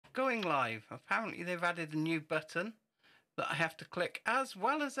going live. Apparently they've added a new button that I have to click as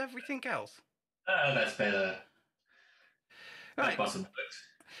well as everything else. Oh, that's better. Right. That button works.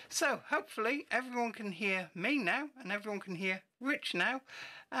 So hopefully everyone can hear me now and everyone can hear Rich now,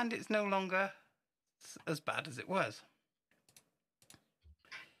 and it's no longer as bad as it was.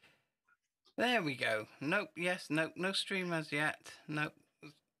 There we go. Nope, yes, nope, no stream as yet. Nope.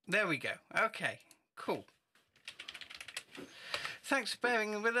 There we go. Okay, cool. Thanks for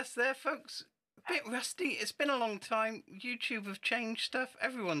bearing with us there, folks. A bit rusty. It's been a long time. YouTube have changed stuff.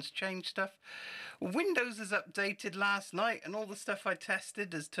 Everyone's changed stuff. Windows has updated last night, and all the stuff I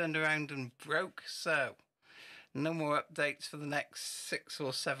tested has turned around and broke. So, no more updates for the next 6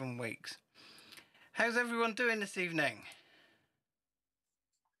 or 7 weeks. How's everyone doing this evening?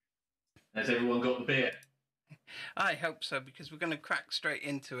 Has everyone got the beer? I hope so, because we're going to crack straight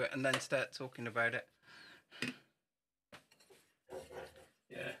into it and then start talking about it.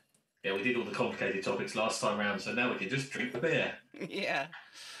 Yeah. Yeah, we did all the complicated topics last time round, so now we can just drink the beer. Yeah.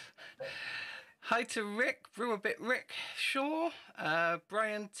 Hi to Rick, Brew a Bit Rick Shaw,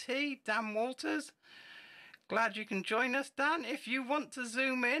 Brian T, Dan Walters. Glad you can join us, Dan. If you want to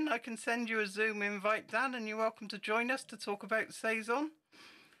zoom in, I can send you a Zoom invite, Dan, and you're welcome to join us to talk about Saison.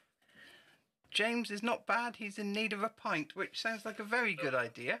 James is not bad. He's in need of a pint, which sounds like a very good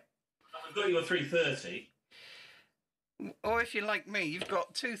idea. I've got you a 330. Or if you're like me, you've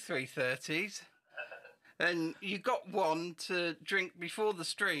got 2 330s. And you got one to drink before the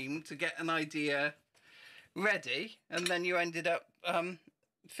stream to get an idea ready. And then you ended up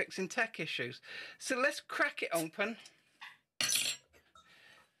fixing tech issues. So let's crack it open.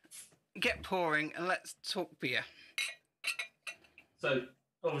 Get pouring and let's talk beer. So,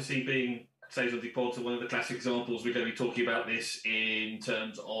 obviously being Saison Dupont, one of the classic examples, we're going to be talking about this in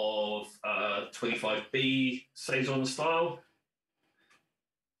terms of 25B Saison style.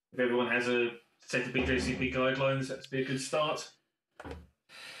 If everyone has a set of BJCP guidelines, that's be a good start.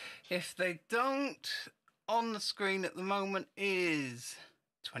 If they don't, on the screen at the moment is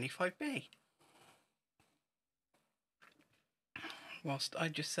 25B. Whilst I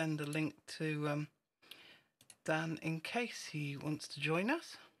just send a link to Dan in case he wants to join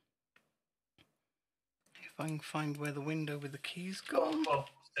us. If I can find where the window with the keys gone. Well,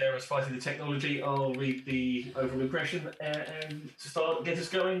 Sarah's fighting the technology. I'll read the overall impression and to get us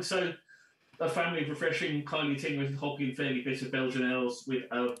going. So, a family of refreshing, highly attenuated, hoppy and fairly bitter Belgian ales with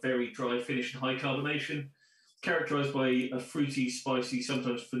a very dry finish and high carbonation, characterised by a fruity, spicy,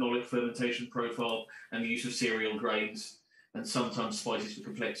 sometimes phenolic fermentation profile and the use of cereal grains, and sometimes spices for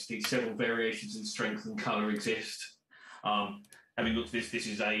complexity. Several variations in strength and colour exist. Having looked at this, this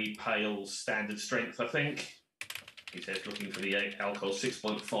is a pale standard strength, I think. It says looking for the alcohol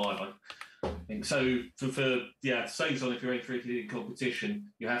 6.5. I think so. For Saison, if you're entering in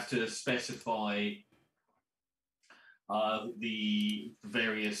competition, you have to specify the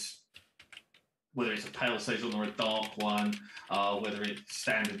various, whether it's a pale Saison or a dark one, whether it's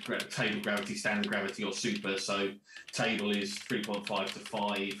standard table gravity, standard gravity, or super. So table is 3.5 to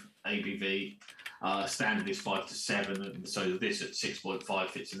 5 ABV. Standard is 5 to 7, and so this at 6.5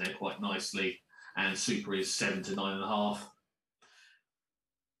 fits in there quite nicely. And super is 7 to 9.5.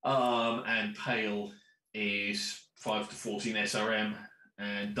 And pale is 5 to 14 SRM,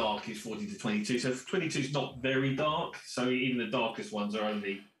 and dark is 14 to 22. So 22 is not very dark. So even the darkest ones are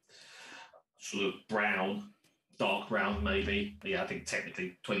only sort of brown, dark brown maybe. Yeah, I think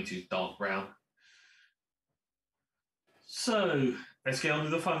technically 22 is dark brown. So let's get on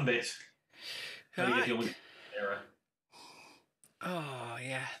to the fun bit. Right. Oh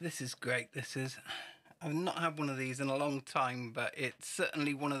yeah, this is great. This is. I've not had one of these in a long time, but it's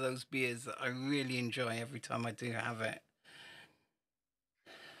certainly one of those beers that I really enjoy every time I do have it.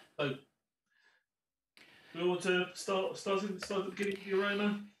 So, we want to start at the beginning of the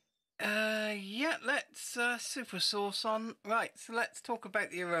aroma? Yeah, let's super sauce on. Right, so let's talk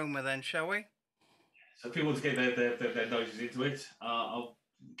about the aroma then, shall we? So if people want to get their noses into it, I'll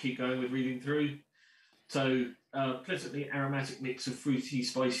keep going with reading through. So, pleasantly aromatic mix of fruity,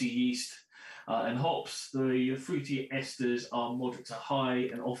 spicy yeast and hops. The fruity esters are moderate to high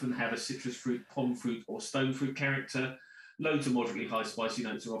and often have a citrus fruit, palm fruit, or stone fruit character. Low to moderately high spicy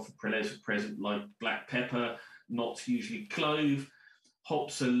notes are often present, like black pepper, not usually clove.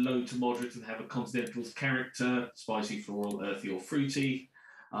 Hops are low to moderate and have a continental character, spicy, floral, earthy, or fruity.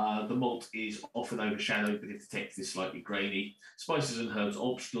 The malt is often overshadowed, but if the texture is slightly grainy. Spices and herbs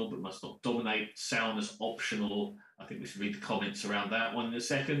optional, but must not dominate. Sourness optional. I think we should read the comments around that one in a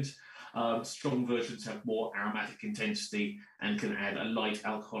second. Strong versions have more aromatic intensity and can add a light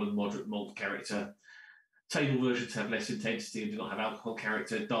alcohol and moderate malt character. Table versions have less intensity and do not have alcohol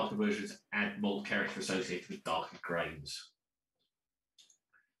character. Darker versions add malt character associated with darker grains.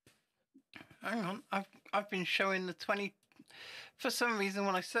 Hang on, I've been showing the 20. For some reason,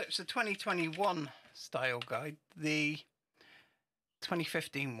 when I searched the 2021 style guide, the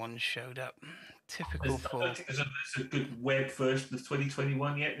 2015 one showed up. Typical I don't think there's a good web version of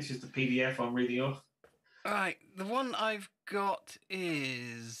 2021 yet. This is the PDF I'm reading off. Right, the one I've got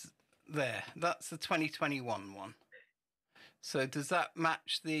is there. That's the 2021 one. So does that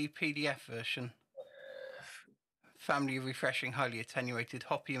match the PDF version? Family refreshing, highly attenuated,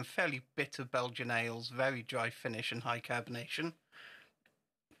 hoppy and fairly bitter Belgian ales, very dry finish and high carbonation.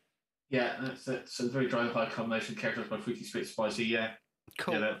 Yeah, that's a very dry and high carbonation characterized by fruity, sweet, spicy. Yeah,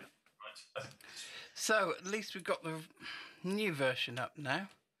 cool. Yeah, right. So at least we've got the new version up now.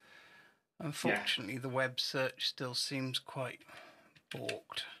 Unfortunately, the web search still seems quite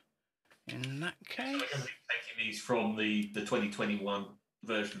balked. In that case, I'm going to be taking these from the 2021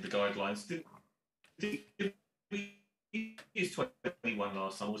 version of the guidelines. Did we use 2021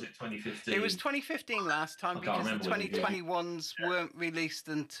 last time? Or was it 2015? It was 2015 last time because the 2021s weren't released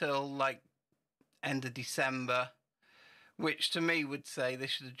until like end of December, which to me would say they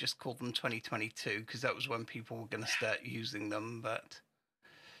should have just called them 2022 because that was when people were going to start using them. But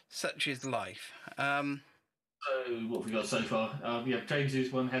such is life. So what have we got so far?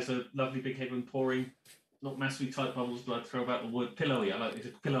 James's one has a lovely big head when pouring, not massively tight bubbles, but I'd throw about the word pillowy. I like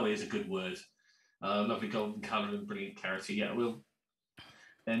it. Pillowy is a good word. Lovely golden colour and brilliant clarity. Yeah, I will.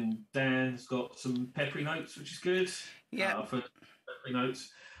 And Dan's got some peppery notes, which is good. Yeah. For peppery notes.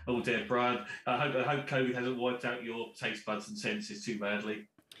 Oh dear, Brian. I hope COVID hasn't wiped out your taste buds and senses too badly.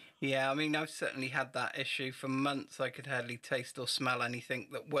 Yeah, I mean, I've certainly had that issue for months. I could hardly taste or smell anything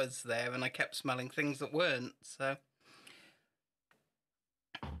that was there, and I kept smelling things that weren't, so.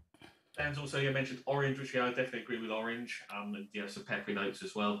 Dan's also mentioned orange, which I definitely agree with orange. Some peppery notes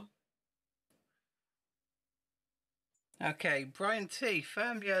as well. Okay, Brian T.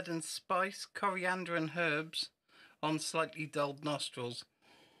 Farmyard and spice, coriander and herbs on slightly dulled nostrils.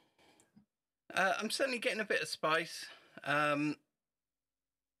 I'm certainly getting a bit of spice.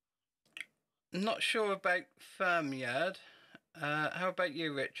 Not sure about Farmyard. How about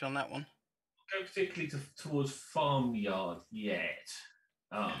you, Rich, on that one? Go particularly towards Farmyard yet.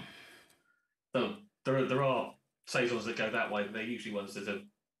 So there are saisons that go that way, but they're usually ones that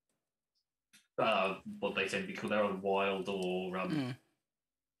are what they tend to be called their own wild or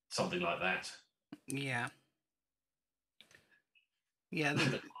something like that. Yeah. Yeah,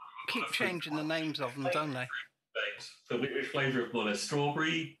 they keep changing the names of them, don't they? So which flavour of more?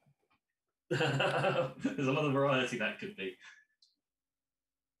 Strawberry? There's a lot of variety that could be.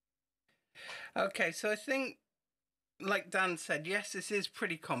 Okay, so I think, like Dan said, yes, this is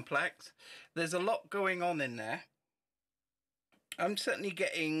pretty complex. There's a lot going on in there. I'm certainly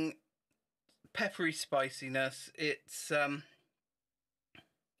getting peppery spiciness. It's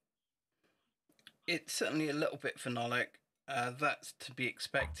certainly a little bit phenolic. That's to be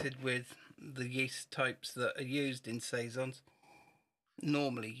expected with the yeast types that are used in saisons.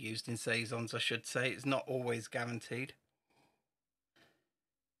 Normally used in saisons, I should say. It's not always guaranteed.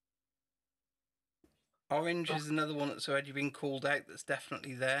 Orange is another one that's already been called out that's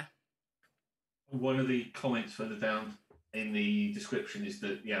definitely there. One of the comments further down in the description is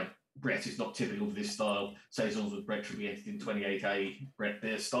that, Brett is not typical for this style. Saisons with Brett should be entered in 28A Brett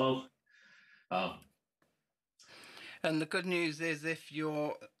beer style. And the good news is if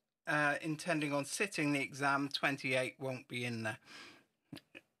you're intending on sitting the exam, 28 won't be in there.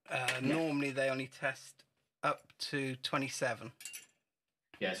 Normally they only test up to 27.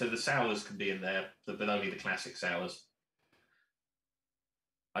 Yeah, so the sours can be in there, but only the classic sours.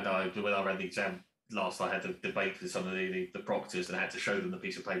 I know when I ran the exam last, I had a debate with some of the proctors and I had to show them the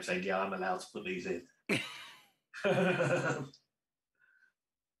piece of paper saying, yeah, I'm allowed to put these in.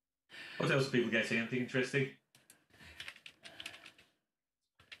 What else are people getting? Anything interesting?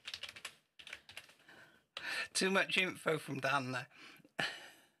 Too much info from Dan there.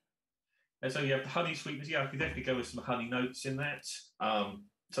 And so you have the honey sweetness. Yeah, I could definitely go with some honey notes in that. Some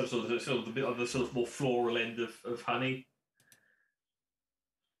sort of a bit of the sort of more floral end of honey.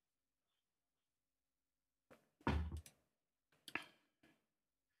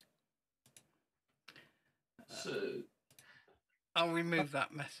 So I'll remove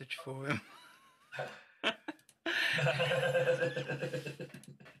that message for him.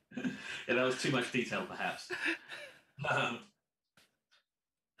 Yeah, that was too much detail, perhaps.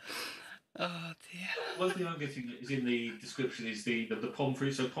 Oh dear. One thing I'm getting is in the description is the pommes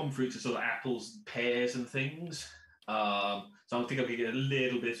fruits. So pommes fruits are sort of apples and pears and things. So I think I'll get a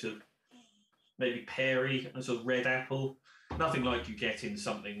little bit of maybe peary, a sort of red apple. Nothing like you get in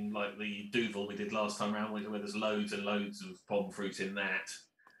something like the Duvel we did last time around, where there's loads and loads of pommes fruit in that.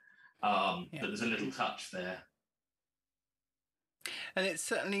 But there's a little touch there. And it's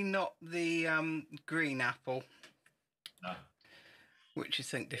certainly not the green apple. No. Which you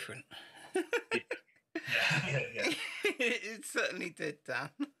think different. Yeah. It certainly did, Dan.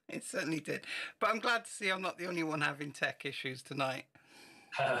 It certainly did. But I'm glad to see I'm not the only one having tech issues tonight.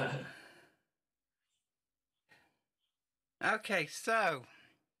 Okay, so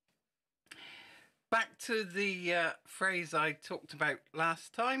back to the phrase I talked about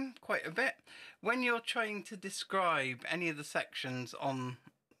last time quite a bit. When you're trying to describe any of the sections on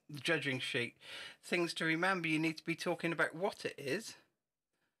the judging sheet, things to remember, you need to be talking about what it is,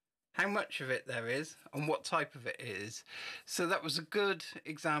 how much of it there is, and what type of it is. So that was a good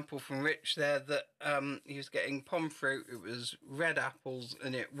example from Rich there, that he was getting pomme fruit, it was red apples,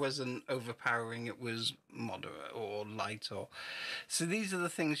 and it wasn't overpowering, it was moderate or light. So these are the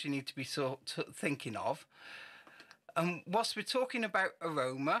things you need to be thinking of. And whilst we're talking about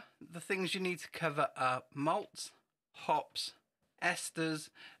aroma, the things you need to cover are malts, hops, esters,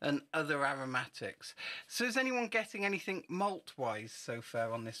 and other aromatics. So is anyone getting anything malt-wise so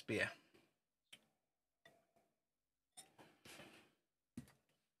far on this beer?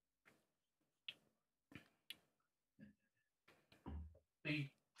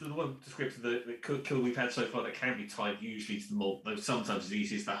 The one description, the kill we've had so far that can be tied usually to the malt, though sometimes the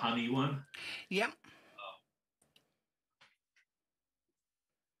easiest is the honey one. Yep.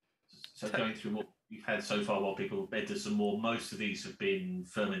 So going through what we've had so far, while people enter some more, most of these have been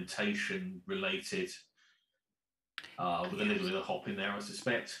fermentation related, with a little bit of hop in there, I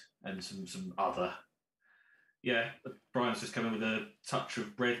suspect, and some other. Yeah, Brian's just come in with a touch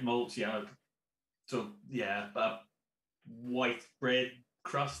of bread malt. Yeah, so white bread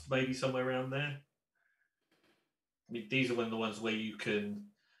crust, maybe somewhere around there. I mean, these are one of the ones where you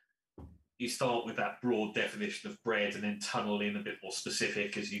start with that broad definition of bread and then tunnel in a bit more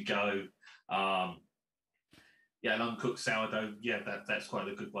specific as you go. An uncooked sourdough, that's quite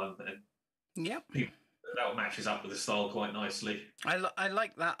a good one. Yep. That matches up with the style quite nicely. I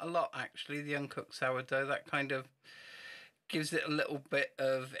like that a lot, actually, the uncooked sourdough. That kind of gives it a little bit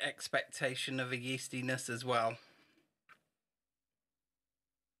of expectation of a yeastiness as well.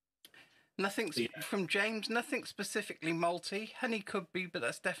 Nothing from James, nothing specifically malty. Honey could be, but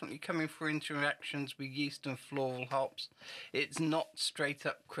that's definitely coming through interactions with yeast and floral hops. It's not straight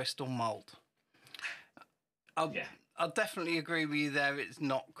up crystal malt. I'll definitely agree with you there. It's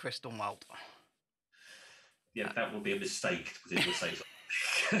not crystal malt. Yeah, that would be a mistake to say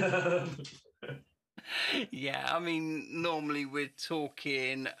something. Yeah, I mean, normally we're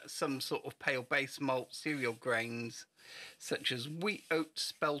talking some sort of pale base malt, cereal grains, such as wheat, oat,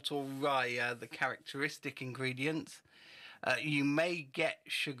 spelt, or rye are the characteristic ingredients. You may get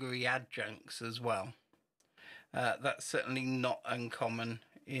sugary adjuncts as well. That's certainly not uncommon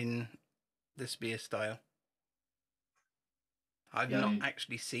in this beer style. I've not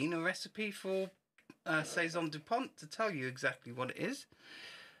actually seen a recipe for Saison Dupont to tell you exactly what it is.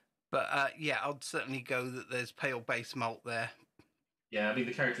 But I'd certainly go that there's pale base malt there. Yeah, I mean,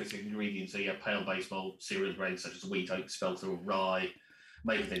 the characteristic ingredients are pale base malt, cereal grains such as wheat, oat, spelt, or rye.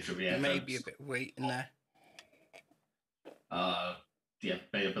 Maybe they should be maybe a bit of wheat in there. Maybe a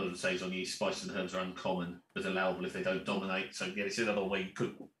bit of Saison yeast, spices and herbs are uncommon, but allowable if they don't dominate. So it's another way you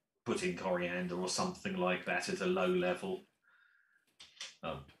could put in coriander or something like that at a low level.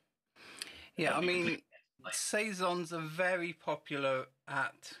 I mean, Saisons are very popular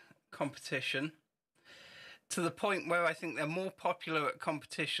at competition, to the point where I think they're more popular at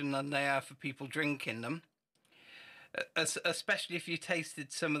competition than they are for people drinking them, especially if you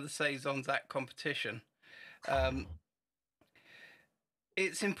tasted some of the Saisons at competition.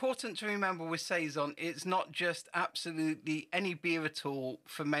 It's important to remember with Saison, it's not just absolutely any beer at all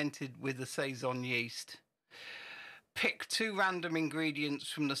fermented with a Saison yeast. Pick 2 random ingredients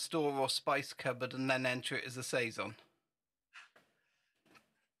from the store or spice cupboard and then enter it as a Saison.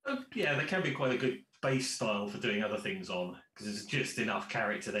 There can be quite a good base style for doing other things on, because there's just enough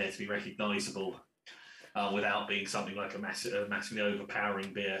character there to be recognisable without being something like a massively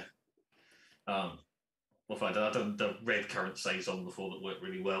overpowering beer. I've done the red currant Saison before that worked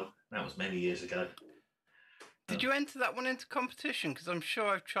really well. That was many years ago. Did you enter that one into competition? Because I'm sure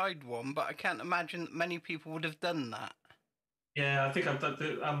I've tried one, but I can't imagine that many people would have done that. Yeah, I think I've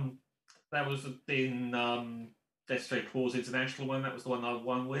done that was in Destre Claus International one. That was the one I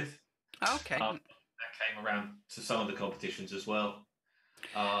won with. Okay. That came around to some of the competitions as well.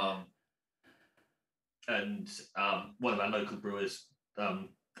 And one of our local brewers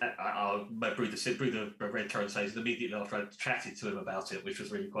I brewed the red currant saison immediately after I chatted to him about it, which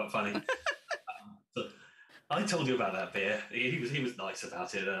was really quite funny. So I told you about that beer. He was nice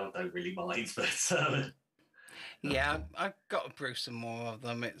about it. I don't really mind, but Yeah, I've got to brew some more of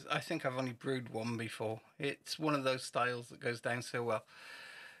them. I think I've only brewed one before. It's one of those styles that goes down so well.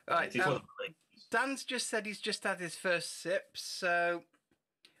 Right, Dan's just said he's just had his first sip, so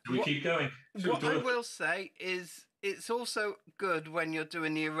do we keep going? What I will say is it's also good when you're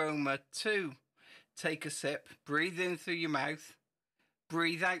doing the aroma to take a sip, breathe in through your mouth,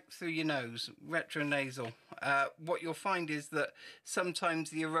 breathe out through your nose, retronasal. What you'll find is that sometimes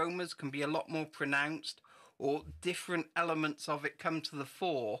the aromas can be a lot more pronounced, or different elements of it come to the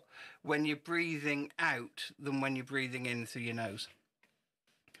fore when you're breathing out than when you're breathing in through your nose.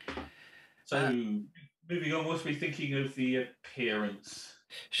 So, moving on, what are we thinking of the appearance?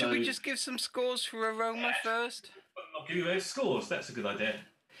 Should we just give some scores for aroma first? I'll give you those scores. That's a good idea.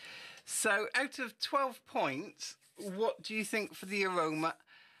 So, out of 12 points, what do you think for the aroma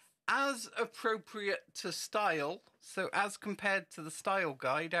as appropriate to style? So, as compared to the style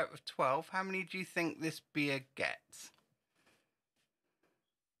guide, out of 12, how many do you think this beer gets?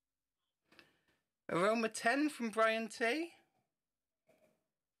 Aroma 10 from Brian T.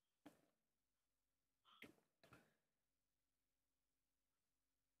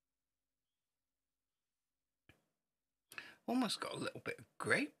 Almost got a little bit of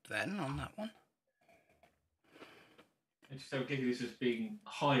grape then on that one. I just don't give you this as being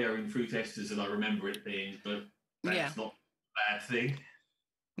higher in fruit esters than I remember it being, but that's not a bad thing.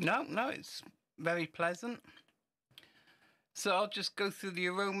 No, it's very pleasant. So I'll just go through the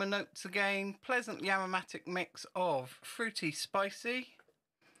aroma notes again. Pleasantly aromatic mix of fruity, spicy,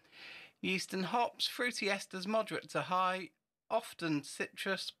 yeast and hops, fruity esters moderate to high, often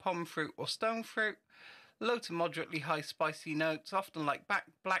citrus, palm fruit or stone fruit, low to moderately high spicy notes, often like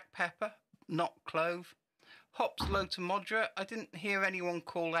black pepper, not clove. Hops low to moderate. I didn't hear anyone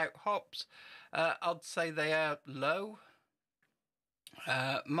call out hops. I'd say they are low.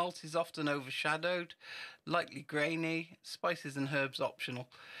 Malt is often overshadowed, lightly grainy, spices and herbs optional.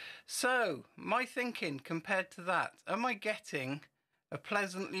 So, my thinking compared to that, am I getting a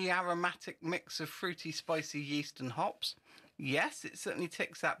pleasantly aromatic mix of fruity, spicy yeast and hops? Yes, it certainly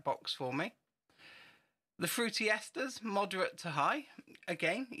ticks that box for me. The fruity esters, moderate to high.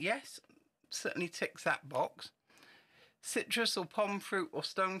 Again, yes, certainly ticks that box. Citrus or palm fruit or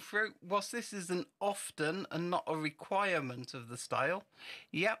stone fruit, whilst this is an often and not a requirement of the style,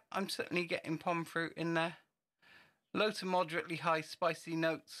 yep, I'm certainly getting palm fruit in there. Low to moderately high spicy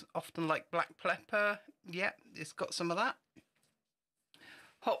notes, often like black pepper, yep, it's got some of that.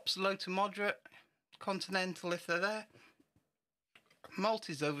 Hops low to moderate, continental if they're there. Malt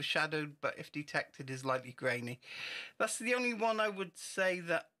is overshadowed, but if detected is lightly grainy. That's the only one I would say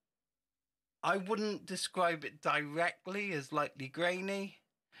that I wouldn't describe it directly as lightly grainy.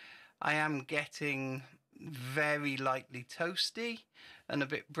 I am getting very lightly toasty and a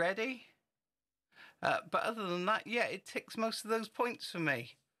bit bready. But other than that, yeah, it ticks most of those points for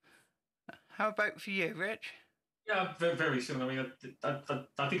me. How about for you, Rich? Yeah, very, very similar. I mean,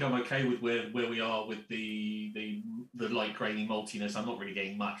 I think I'm okay with where we are with the light grainy maltiness. I'm not really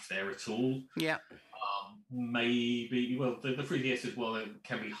getting much there at all. Yeah. Maybe, well, the fruity esters, well, it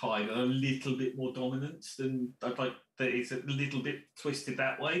can be high, but a little bit more dominant than I'd like. That it's a little bit twisted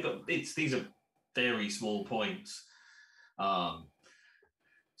that way, but these are very small points.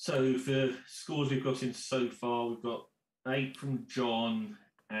 So for scores we've got in so far, we've got 8 from John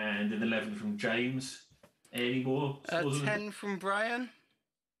and an 11 from James. Any more? 10 from Brian.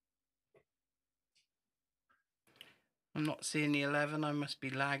 I'm not seeing the 11. I must be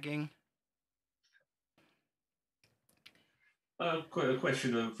lagging. Quite a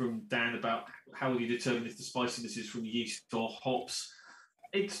question from Dan about how will you determine if the spiciness is from yeast or hops?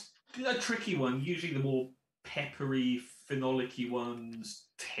 It's a tricky one. Usually the more peppery, phenolic-y ones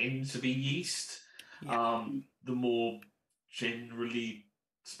tend to be yeast. Yeah. The more generally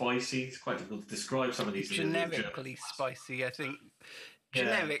spicy. It's quite difficult to describe some of these. Generically spicy, I think.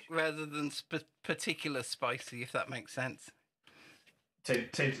 Generic rather than particular spicy, if that makes sense.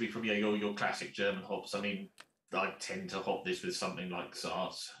 Tend to be from your classic German hops. I mean, I tend to hop this with something like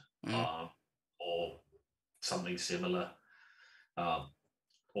Saaz or something similar,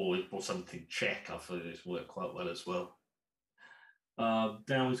 or something Czech. I thought it's worked quite well as well.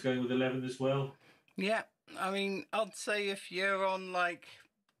 Dan was going with 11 as well. Yeah, I mean, I'd say if you're on like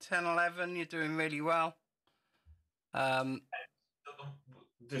 10, 11, you're doing really well.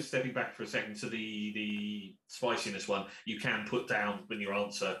 Just stepping back for a second to the spiciness one, you can put down in your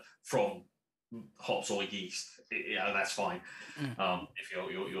answer from hops or yeast, that's fine. If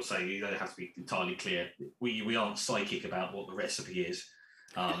you're saying you don't have to be entirely clear, we aren't psychic about what the recipe is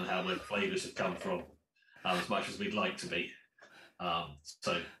and how where the flavours have come from, as much as we'd like to be.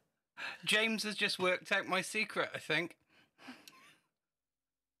 So James has just worked out my secret, I think.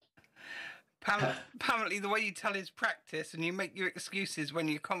 Apparently, the way you tell is practice, and you make your excuses when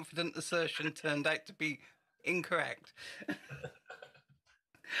your confident assertion turned out to be incorrect.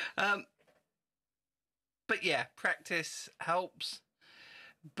 But yeah, practice helps.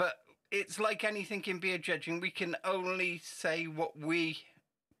 But it's like anything in beer judging. We can only say what we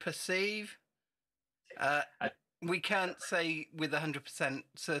perceive. We can't say with 100%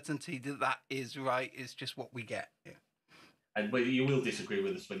 certainty that is right. It's just what we get. Yeah. And you will disagree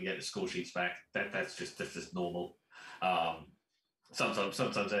with us when you get the score sheets back. That's just normal. Sometimes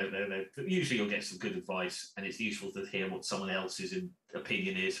usually you'll get some good advice, and it's useful to hear what someone else's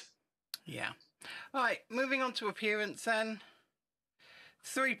opinion is. Yeah. All right, moving on to appearance then.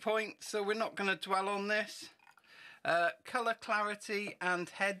 3 points, so we're not going to dwell on this. Colour, clarity and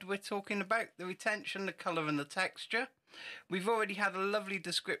head we're talking about. The retention, the colour and the texture. We've already had a lovely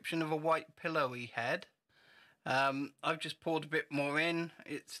description of a white pillowy head. I've just poured a bit more in.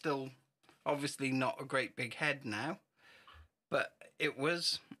 It's still obviously not a great big head now, but it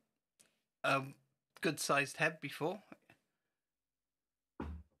was a good sized head before.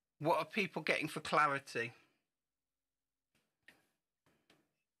 What are people getting for clarity?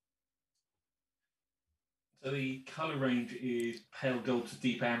 So the colour range is pale gold to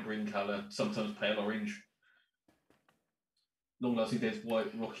deep amber in colour, sometimes pale orange. Long lasting dense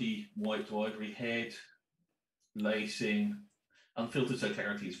white, rocky, white to ivory head. Lacing, unfiltered, so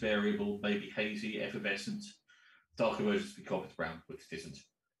clarity is variable, maybe hazy, effervescent. Darker versions be copper to brown, which it isn't.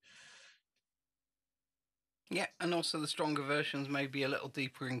 Yeah, and also the stronger versions may be a little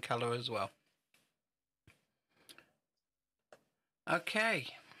deeper in colour as well. Okay.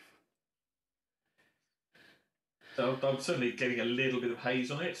 So I'm certainly getting a little bit of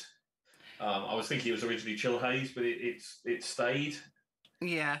haze on it. I was thinking it was originally chill haze, but it stayed.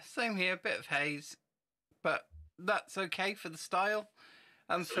 Yeah, same here, a bit of haze, but that's okay for the style.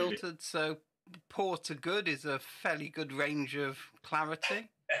 Unfiltered, so poor to good is a fairly good range of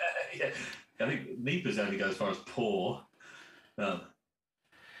clarity. Yeah, I think Nipa's only goes as far as poor. Yeah,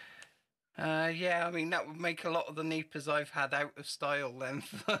 I mean, that would make a lot of the Nipas I've had out of style then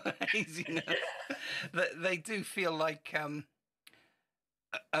for haziness. They do feel like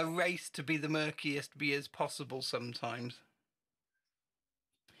a race to be the murkiest beers possible sometimes.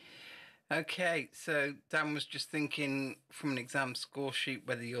 Okay, so Dan was just thinking from an exam score sheet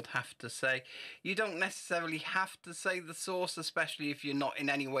whether you'd have to say. You don't necessarily have to say the source, especially if you're not in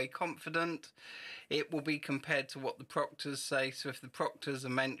any way confident. It will be compared to what the proctors say. So if the proctors are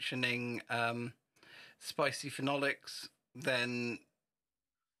mentioning spicy phenolics, then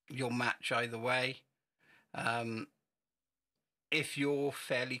you'll match either way. If you're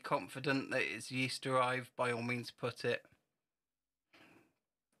fairly confident that it's yeast derived, by all means put it.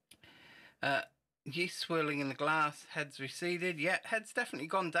 Yeast swirling in the glass, heads receded. Yeah, head's definitely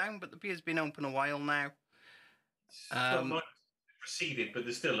gone down, but the beer's been open a while now. Not receded, but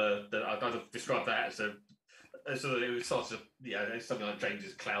there's still I'd describe that as it was sort of, something like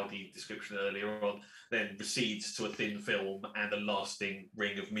James's cloudy description earlier on, then recedes to a thin film and a lasting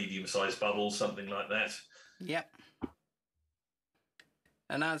ring of medium-sized bubbles, something like that. Yep.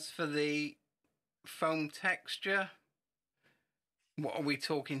 And as for the foam texture, what are we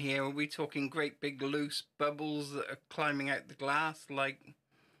talking here? Are we talking great big loose bubbles that are climbing out the glass like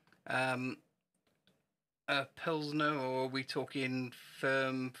a Pilsner, or are we talking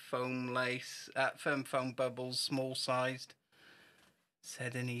firm foam bubbles, small sized?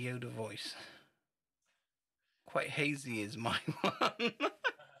 Said in a Yoda voice. Quite hazy is my one.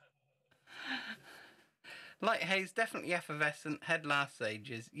 Light haze, definitely effervescent, head lasts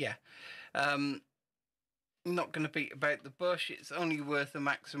ages, yeah. Not going to beat about the bush. It's only worth a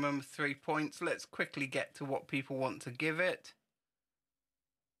maximum of 3 points. Let's quickly get to what people want to give it.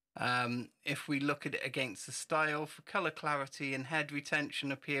 If we look at it against the style, for colour, clarity and head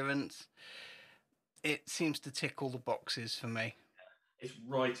retention, appearance, it seems to tick all the boxes for me. It's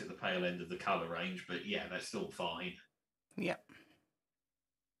right at the pale end of the colour range, but yeah, that's still fine. Yep.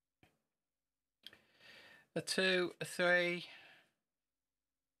 A 2, a 3.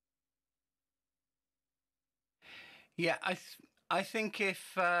 Yeah, I think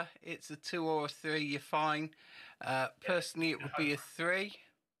if it's a 2 or a 3, you're fine. Personally, it would be a 3.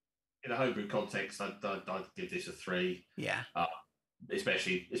 In a homebrew context, I'd give this a 3. Yeah.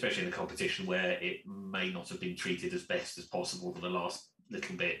 Especially in a competition where it may not have been treated as best as possible for the last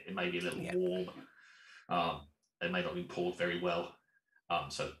little bit. It may be a little Yeah. warm. It may not be poured very well.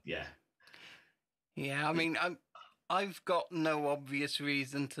 So yeah. Yeah, I mean, I've got no obvious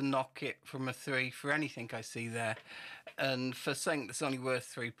reason to knock it from a 3 for anything I see there. And for saying that's only worth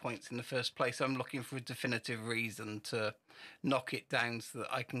 3 points in the first place, I'm looking for a definitive reason to knock it down so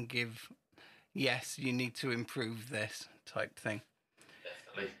that I can give, yes, you need to improve this type thing.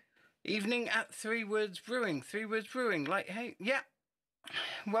 Definitely. Evening at 3 Words Brewing. 3 Words Brewing. Like, hey, yeah.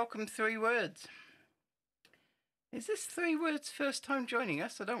 Welcome, 3 Words. Is this 3 Words first time joining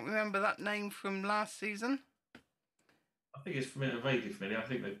us? I don't remember that name from last season. I think it's familiar, vaguely familiar. I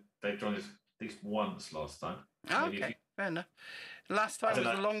think they joined us at least once last time. Oh, okay, fair enough. Last time was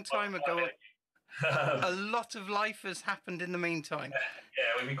a long time ago. A lot of life has happened in the meantime. Yeah,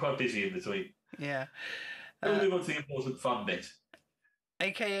 we've been quite busy in between. Yeah. We'll move on to the important fun bit.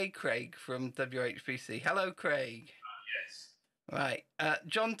 AKA Craig from WHPC. Hello, Craig. Yes. Right.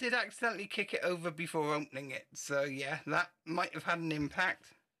 John did accidentally kick it over before opening it. So, yeah, that might have had an impact.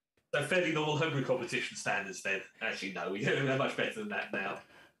 So fairly normal homebrew competition standards then. Actually, no, we're much better than that now.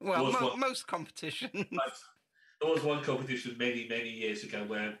 Well, most competitions. There was one competition many, many years ago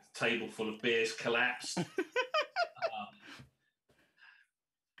where a table full of beers collapsed.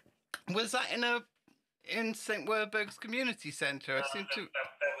 Was that in St. Werburgh's Community Centre? That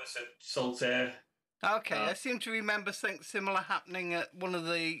was at Saltaire. Okay, I seem to remember something similar happening at one of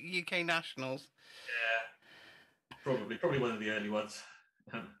the UK Nationals. Yeah, probably one of the early ones.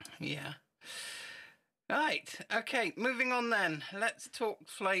 Yeah. Right, okay, moving on then. Let's talk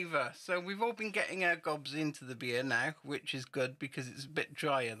flavour. So we've all been getting our gobs into the beer now, which is good because it's a bit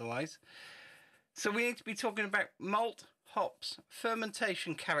dry otherwise. So we need to be talking about malt, hops,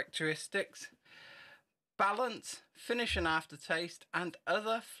 fermentation characteristics, balance, finish and aftertaste, and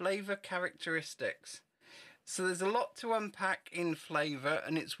other flavour characteristics. So there's a lot to unpack in flavour,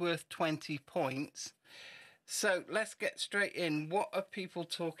 and it's worth 20 points. So let's get straight in. What are people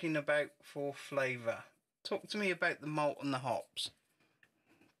talking about for flavour? Talk to me about the malt and the hops.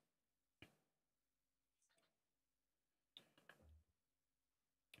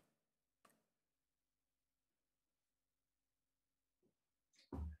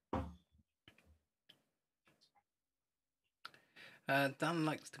 Dan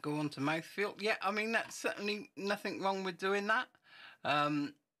likes to go on to mouthfeel. Yeah, I mean, that's certainly nothing wrong with doing that.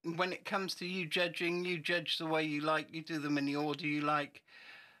 When it comes to you judging, you judge the way you like. You do them in the order you like.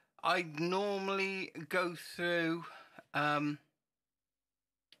 I normally go through more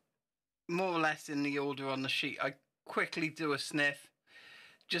or less in the order on the sheet. I quickly do a sniff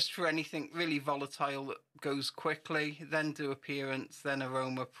just for anything really volatile that goes quickly, then do appearance, then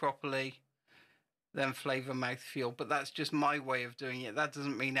aroma properly, then flavour, mouthfeel. But that's just my way of doing it. That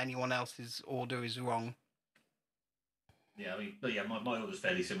doesn't mean anyone else's order is wrong. Yeah, I mean, my order's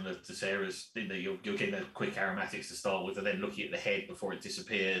fairly similar to Sarah's. In that you're getting the quick aromatics to start with, and then looking at the head before it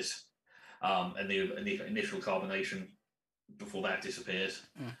disappears, and the initial carbonation before that disappears.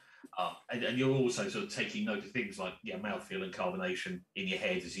 And you're also sort of taking note of things like mouthfeel and carbonation in your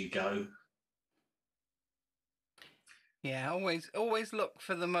head as you go. Yeah, always look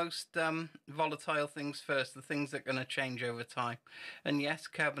for the most volatile things first, the things that are going to change over time. And yes,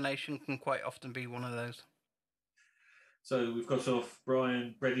 carbonation can quite often be one of those. So we've got off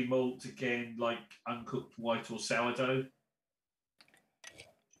Brian, bready malt again, like uncooked white or sourdough.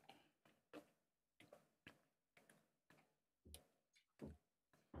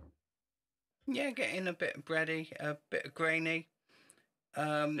 Yeah, getting a bit of bready, a bit of grainy.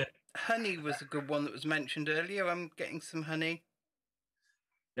 Honey was a good one that was mentioned earlier. I'm getting some honey.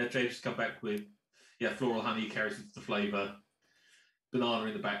 Yeah, James has come back with floral honey carries into the flavour. Banana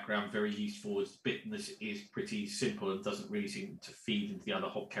in the background, very yeast forward. Bitterness is pretty simple and doesn't really seem to feed into the other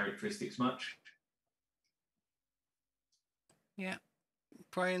hop characteristics much. Yeah.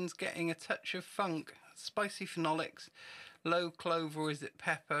 Brian's getting a touch of funk. Spicy phenolics, low clove, or is it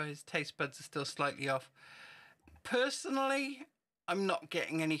pepper? His taste buds are still slightly off. Personally, I'm not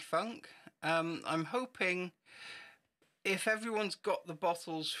getting any funk. I'm hoping if everyone's got the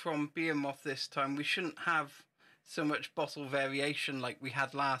bottles from Beer Moth this time, we shouldn't have so much bottle variation like we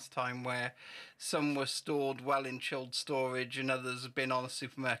had last time, where some were stored well in chilled storage and others have been on a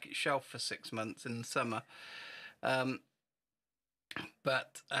supermarket shelf for 6 months in the summer.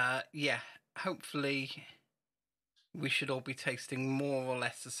 But hopefully we should all be tasting more or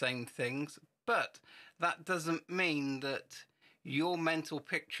less the same things. But that doesn't mean that your mental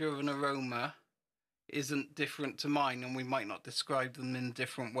picture of an aroma isn't different to mine, and we might not describe them in a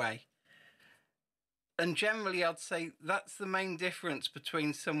different way. And generally, I'd say that's the main difference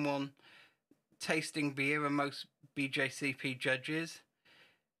between someone tasting beer and most BJCP judges,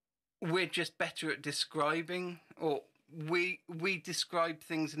 we're just better at describing, or we describe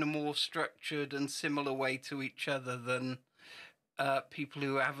things in a more structured and similar way to each other than people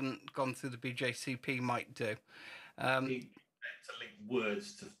who haven't gone through the BJCP might do. To link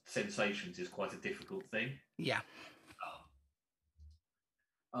words to sensations is quite a difficult thing. Yeah.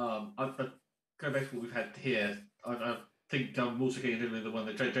 I've go back to what we've had here. I think I'm also getting a little bit of the one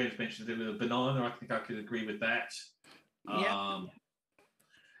that James mentioned, a little bit of banana. I think I could agree with that. Yeah.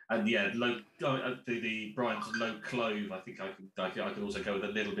 And yeah, the Brian's low clove. I think I could also go with a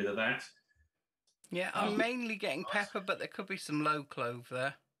little bit of that. Yeah, I'm mainly getting pepper, but there could be some low clove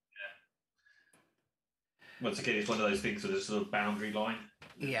there. Yeah. Once again, it's one of those things with a sort of boundary line.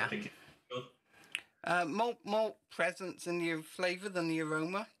 Yeah. I think more presence in the flavour than the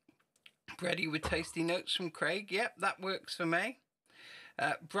aroma. Bready with tasty notes from Craig. Yep, that works for me.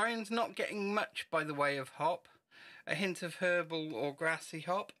 Brian's not getting much by the way of hop. A hint of herbal or grassy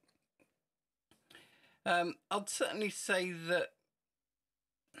hop. I'd certainly say that...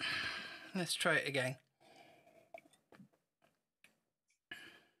 Let's try it again.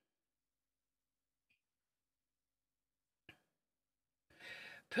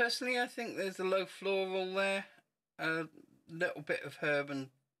 Personally, I think there's a low floral there. A little bit of herb and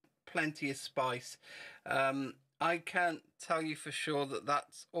plenty of spice. I can't tell you for sure that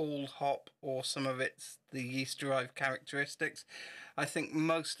that's all hop or some of it's the yeast-derived characteristics. I think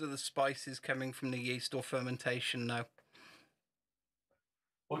most of the spice is coming from the yeast or fermentation now.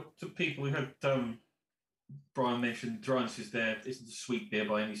 What do people who had Brian mentioned dryness is there isn't a sweet beer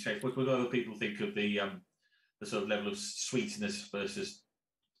by any stretch. What do other people think of the sort of level of sweetness versus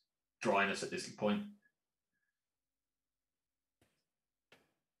dryness at this point?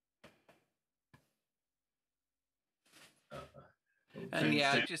 And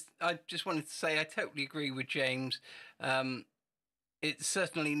yeah, I just wanted to say I totally agree with James. It's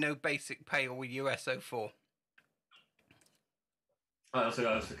certainly no basic pale with USO4. I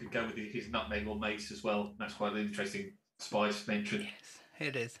also could go with his nutmeg or mace as well. That's quite an interesting spice mention. Yes,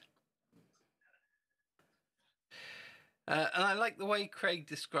 it is. And I like the way Craig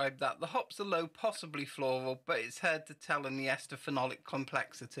described that. The hops are low, possibly floral, but it's hard to tell in the ester phenolic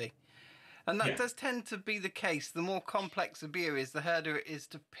complexity. And that does tend to be the case. The more complex a beer is, the harder it is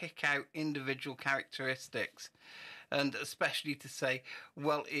to pick out individual characteristics. And especially to say,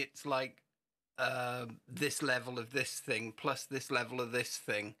 well, it's like this level of this thing plus this level of this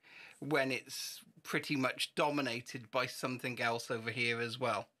thing, when it's pretty much dominated by something else over here as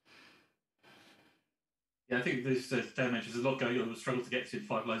well. Yeah, I think there's Dan mentions a lot going on. The struggle to get to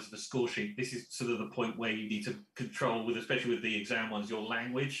 5 lines of the score sheet. This is sort of the point where you need to control, with especially with the exam ones, your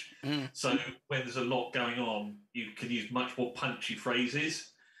language. So when there's a lot going on, you can use much more punchy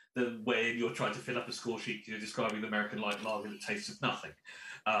phrases than when you're trying to fill up a score sheet. You're describing the American light lager that tastes of nothing.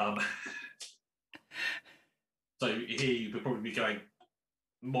 So here you could probably be going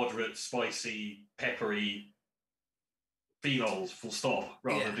moderate, spicy, peppery phenols, full stop,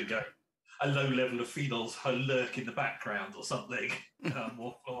 rather than go a low level of phenols lurk in the background or something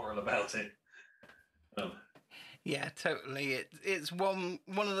more floral about it. Yeah, totally. It's one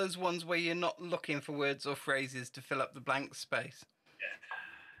of those ones where you're not looking for words or phrases to fill up the blank space.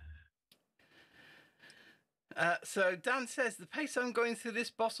 Yeah. So Dan says, the pace I'm going through this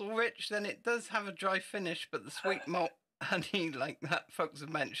bottle, Rich, then it does have a dry finish, but the sweet malt honey, like that folks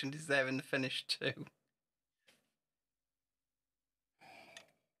have mentioned, is there in the finish too.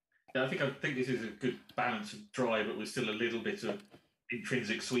 Yeah, I think this is a good balance of dry, but with still a little bit of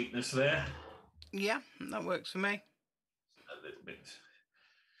intrinsic sweetness there. Yeah, that works for me. A little bit.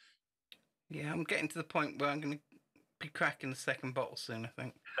 Yeah, I'm getting to the point where I'm going to be cracking the second bottle soon, I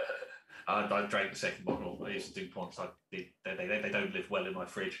think. I drank the second bottle of Saison Dupont. They don't live well in my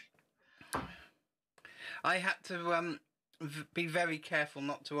fridge. I had to be very careful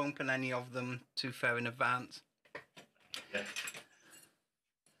not to open any of them too far in advance. Yeah.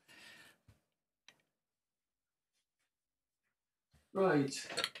 Right.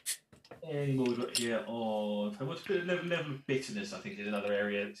 Any more we've got here on what's the level of bitterness? I think is another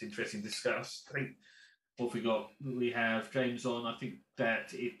area that's interesting to discuss. I think what we have James on. I think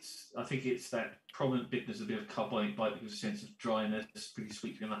it's that prominent bitterness, a bit of carbonic bite, because a sense of dryness, pretty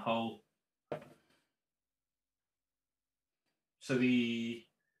sweet in the whole. So the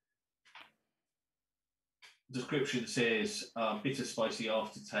description says bitter, spicy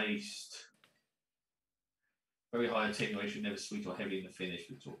aftertaste. Very high attenuation, never sweet or heavy in the finish.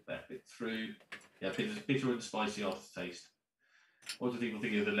 We'll talk that bit through. Yeah, bitter and spicy aftertaste. What do people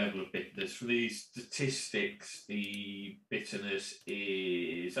think of the level of bitterness? For these statistics, the bitterness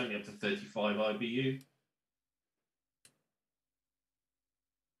is only up to 35 IBU.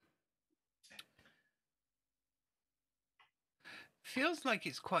 Feels like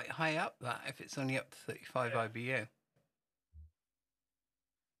it's quite high up, that, if it's only up to 35 IBU.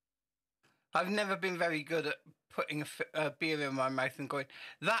 I've never been very good at putting a beer in my mouth and going,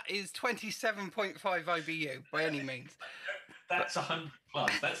 that is 27.5 IBU, by any means. That's 100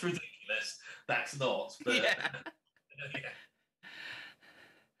 plus. That's ridiculous. That's not. But Yeah. yeah.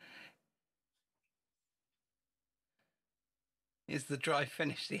 Is the dry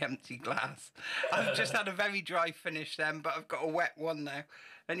finish the empty glass? I've just had a very dry finish then, but I've got a wet one now.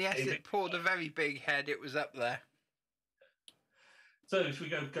 And yes, it poured a very big head. It was up there. So should we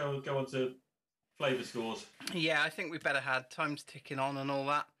go on to flavour scores? Yeah, I think we better had. Time's ticking on and all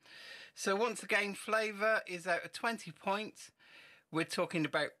that. So once again, flavour is out of 20 points. We're talking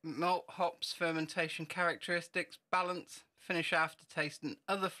about malt, hops, fermentation characteristics, balance, finish aftertaste, and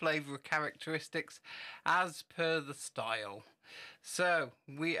other flavour characteristics as per the style. So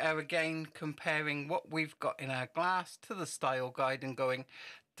we are again comparing what we've got in our glass to the style guide and going,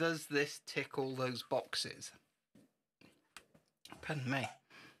 does this tick all those boxes? Pardon me.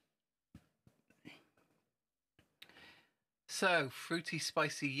 So, fruity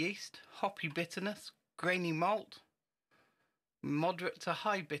spicy yeast, hoppy bitterness, grainy malt, moderate to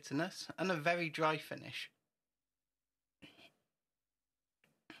high bitterness, and a very dry finish.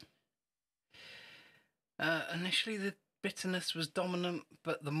 Initially the bitterness was dominant,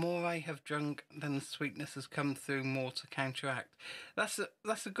 but the more I have drunk, then the sweetness has come through more to counteract. That's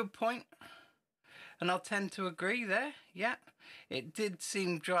a good point, and I'll tend to agree there. Yeah, it did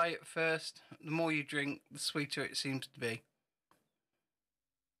seem dry at first. The more you drink, the sweeter it seems to be.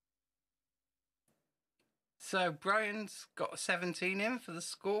 So Brian's got a 17 in for the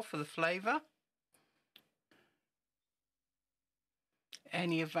score for the flavour.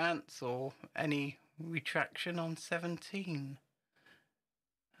 Any advance or any retraction on 17?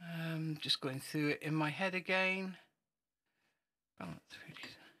 Just going through it in my head again. Balance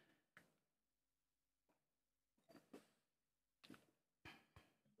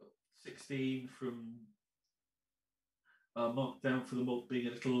 16 from marked down for the malt being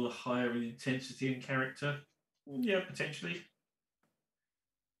a little higher in intensity and character. Yeah, potentially.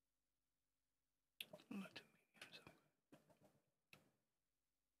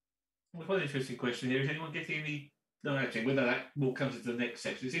 Quite an interesting question here. Is anyone getting any? No, actually, whether that will come to the next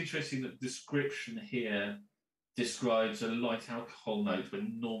section. It's interesting that the description here describes a light alcohol note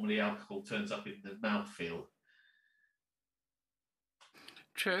when normally alcohol turns up in the mouthfeel.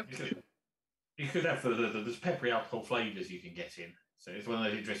 True. You could have there's peppery alcohol flavours you can get in. So it's one of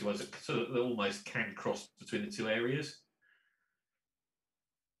those interesting ones that sort of almost can cross between the two areas.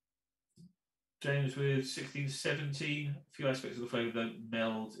 James with 16, 17. A few aspects of the flavour don't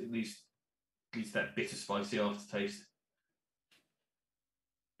meld, at least that bitter, spicy aftertaste.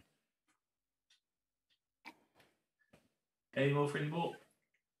 Any more for any more?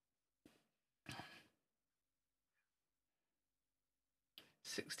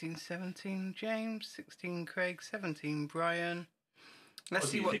 $16, 17 James, 16 Craig, 17 Brian. Let's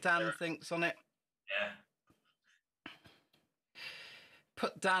see what Dan thinks on it. Yeah.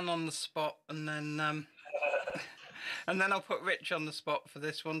 Put Dan on the spot, and then and then I'll put Rich on the spot for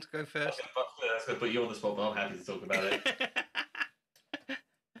this one to go first. That's going to put you on the spot, but I'm happy to talk about it.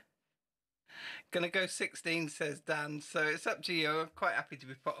 Gonna go 16, says Dan. So it's up to you. I'm quite happy to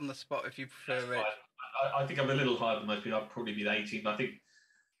be put on the spot if you prefer Rich. I think I'm a little higher than most people. I'd probably be 18. I think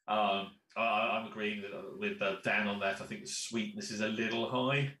I'm agreeing with Dan on that. I think the sweetness is a little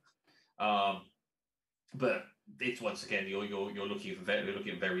high, but it's once again you're looking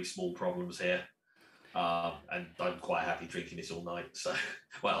at very small problems here, and I'm quite happy drinking this all night. So,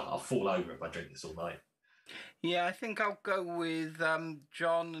 well, I'll fall over if I drink this all night. Yeah, I think I'll go with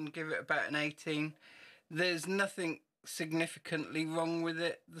John and give it about an 18. There's nothing significantly wrong with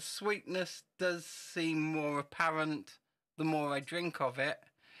it. The sweetness does seem more apparent the more I drink of it.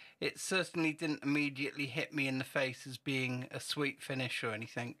 It certainly didn't immediately hit me in the face as being a sweet finish or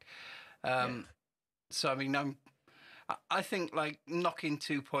anything. So I mean, I think like knocking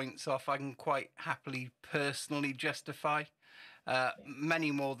 2 points off, I can quite happily personally justify. Many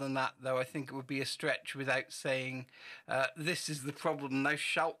more than that, though, I think it would be a stretch without saying, this is the problem, thou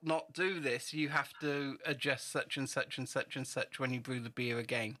shalt not do this. You have to adjust such and such and such and such when you brew the beer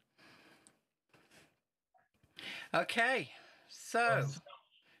again. Okay, so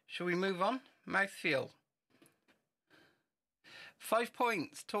shall we move on? Mouthfeel. 5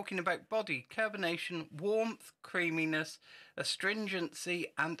 points, talking about body, carbonation, warmth, creaminess,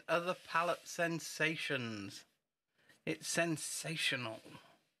 astringency, and other palate sensations. It's sensational.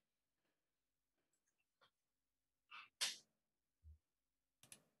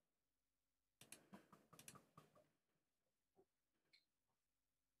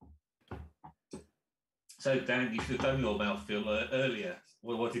 So, Dan, you should have done your mouthfeel earlier.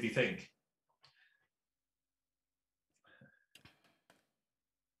 What did you think?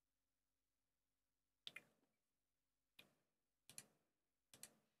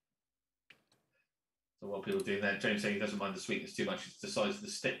 So while people are doing that, James saying he doesn't mind the sweetness too much. It's the size of the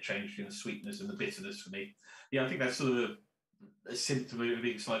step change between the sweetness and the bitterness for me. Yeah, I think that's sort of a symptom of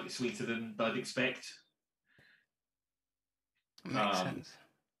being slightly sweeter than I'd expect. Makes sense.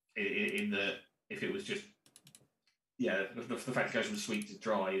 In the if it was just the fact it goes from sweet to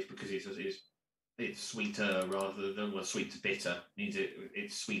dry is because it's sweeter rather than sweet to bitter means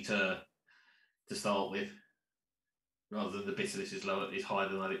it's sweeter to start with rather than the bitterness is higher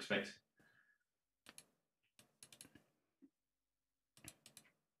than I'd expect.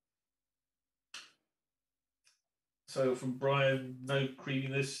 So from Brian, no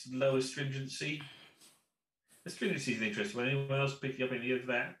creaminess, lower stringency. The stringency is interesting. Anyone else picking up any of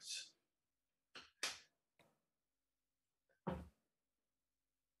that?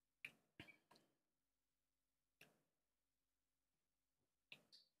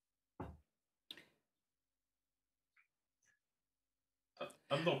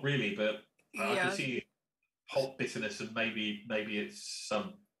 I'm not really, but I can see hot bitterness and maybe it's a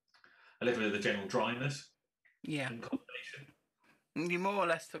little bit of the general dryness. Yeah. In combination. You more or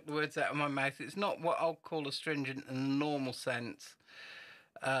less took the words out of my mouth. It's not what I'll call astringent in the normal sense,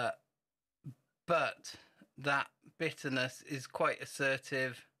 but that bitterness is quite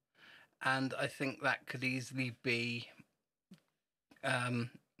assertive, and I think that could easily be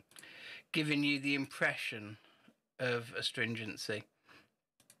giving you the impression of astringency.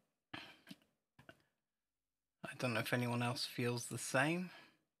 I don't know if anyone else feels the same.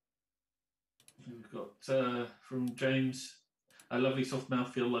 We've got from James, a lovely soft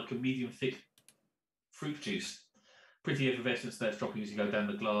mouthfeel like a medium thick fruit juice. Pretty effervescence that's dropping as you go down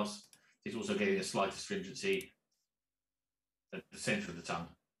the glass. It's also getting a slight astringency at the centre of the tongue.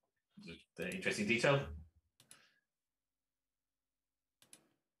 The interesting detail.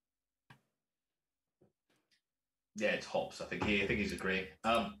 Yeah, it's hops. I think he's agreeing.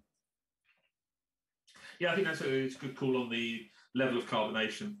 Yeah, I think it's a good call on the level of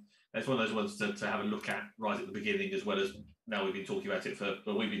carbonation. It's one of those ones to have a look at right at the beginning, as well as now we've been talking about it for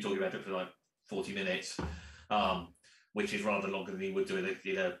like 40 minutes, which is rather longer than you would do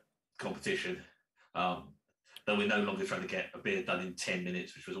in a competition. Though we're no longer trying to get a beer done in 10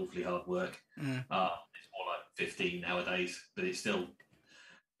 minutes, which was awfully hard work. It's more like 15 nowadays, but it's still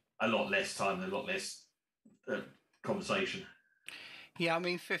a lot less time and a lot less conversation. Yeah, I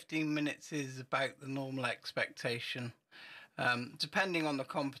mean, 15 minutes is about the normal expectation. Depending on the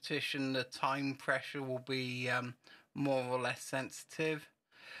competition, the time pressure will be more or less sensitive.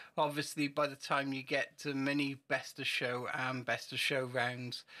 Obviously, by the time you get to mini best of show and best of show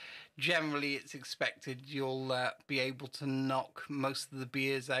rounds, generally it's expected you'll be able to knock most of the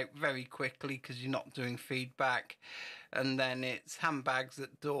beers out very quickly because you're not doing feedback. And then it's handbags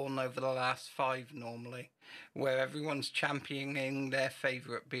at dawn over the last 5 normally, where everyone's championing their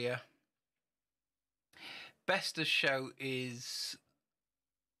favourite beer. Best of show is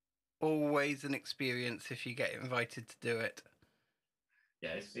always an experience if you get invited to do it.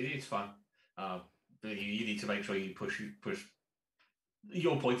 Yeah, it's fun. But you need to make sure you push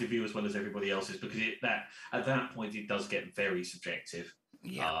your point of view as well as everybody else's, because at that point it does get very subjective.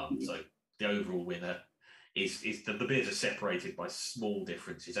 Yeah. So the overall winner is the beers are separated by small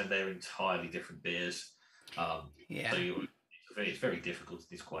differences, and they're entirely different beers. Yeah. So it's very difficult.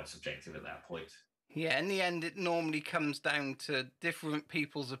 It's quite subjective at that point. Yeah, in the end, it normally comes down to different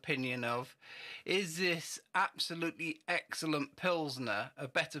people's opinion of, is this absolutely excellent Pilsner a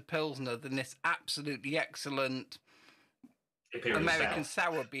better Pilsner than this absolutely excellent American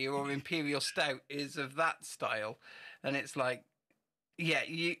sour beer or Imperial Stout is of that style? And it's like, yeah,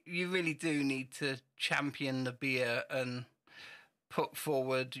 you really do need to champion the beer and put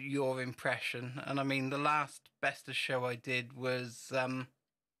forward your impression. And I mean, the last best of show I did was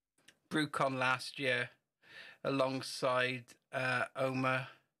BrewCon last year, alongside Omer,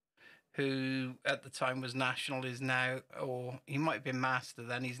 who at the time was national, is now, or he might have been master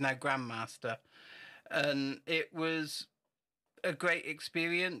then, he's now grandmaster. And it was a great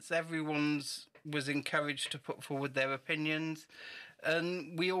experience. Everyone was encouraged to put forward their opinions,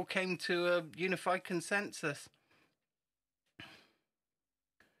 and we all came to a unified consensus.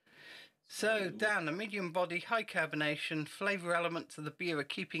 So, Dan, a medium body, high carbonation, flavour elements of the beer are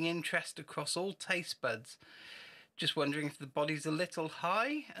keeping interest across all taste buds. Just wondering if the body's a little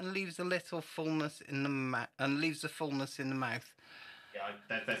high and leaves a little fullness in the mouth.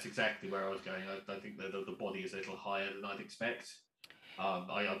 Yeah, that's exactly where I was going. I think the body is a little higher than I'd expect.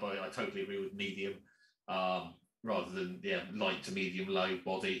 I totally agree with medium. rather than light to medium low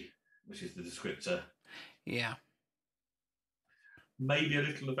body, which is the descriptor. Yeah. Maybe a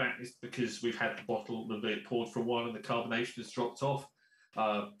little of that is because we've had the bottle a bit poured for a while and the carbonation has dropped off.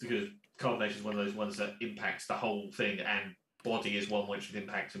 Because carbonation is one of those ones that impacts the whole thing, and body is one which it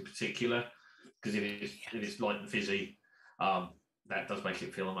impacts in particular. Because if it's light and fizzy, that does make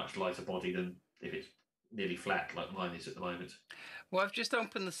it feel a much lighter body than if it's nearly flat like mine is at the moment. Well, I've just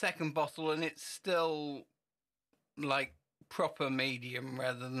opened the second bottle and it's still like proper medium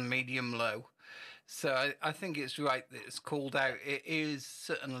rather than medium low. So I think it's right that it's called out. It is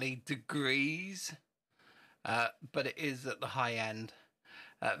certainly degrees, but it is at the high end.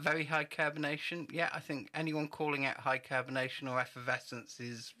 Very high carbonation. Yeah, I think anyone calling out high carbonation or effervescence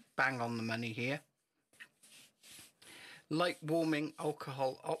is bang on the money here. Light warming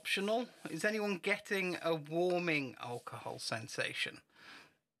alcohol optional. Is anyone getting a warming alcohol sensation?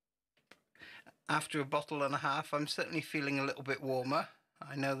 After a bottle and a half, I'm certainly feeling a little bit warmer.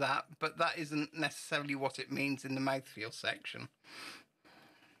 I know that, but that isn't necessarily what it means in the mouthfeel section.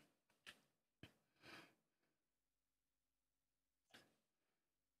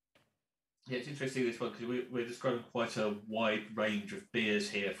 Yeah, it's interesting this one because we're describing quite a wide range of beers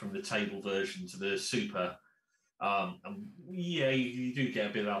here, from the table version to the super. And yeah, you do get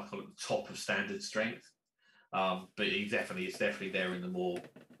a bit of alcohol at the top of standard strength, but it's definitely there in the more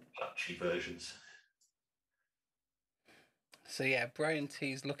punchy versions. So yeah, Brian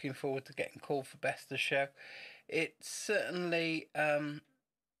T's looking forward to getting called for best of show. It's certainly an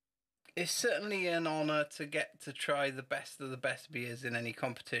honour to get to try the best of the best beers in any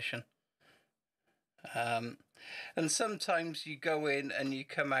competition. And sometimes you go in and you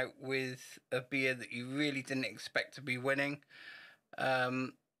come out with a beer that you really didn't expect to be winning.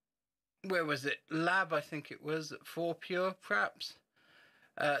 Where was it? Lab, I think it was, at 4 Pure, perhaps.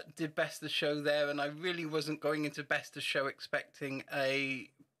 Did best of show there, and I really wasn't going into best of show expecting a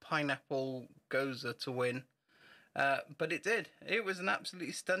pineapple goza to win. But it did. It was an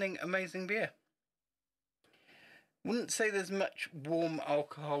absolutely stunning, amazing beer. Wouldn't say there's much warm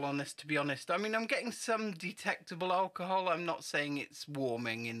alcohol on this, to be honest. I mean, I'm getting some detectable alcohol. I'm not saying it's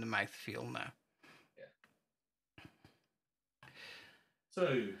warming in the mouthfeel now. Yeah.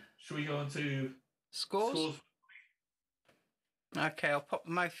 So, should we go on to scores? Okay, I'll pop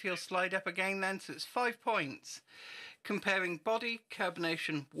the mouthfeel slide up again then. So it's 5 points. Comparing body,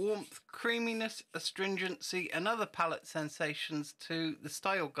 carbonation, warmth, creaminess, astringency and other palate sensations to the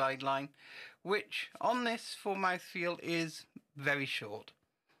style guideline, which on this for mouthfeel is very short.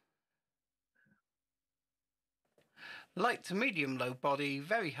 Light to medium low body,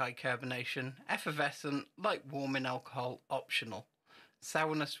 very high carbonation, effervescent, light warming alcohol, optional.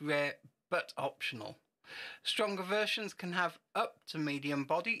 Sourness rare but optional. Stronger versions can have up to medium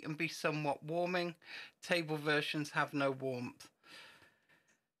body and be somewhat warming. Table versions have no warmth.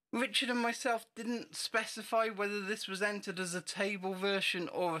 Richard and myself didn't specify whether this was entered as a table version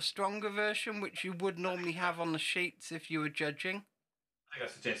or a stronger version, which you would normally have on the sheets if you were judging. I think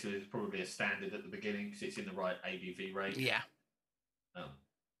I suggested it's probably a standard at the beginning because it's in the right ABV rate. Yeah.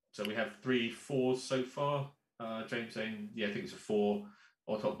 So we have 3 4s so far. James saying, yeah, I think it's a 4.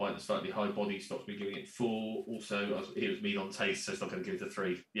 Or top bite, the slightly high body stops me giving it 4. Also, it was mean on taste, so it's not going to give it a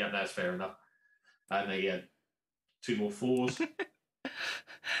 3. Yeah, that's fair enough. And then, yeah, 2 more 4s.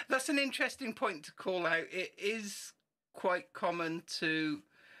 That's an interesting point to call out. It is quite common to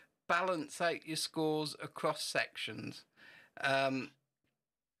balance out your scores across sections.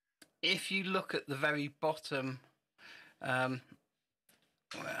 If you look at the very bottom, where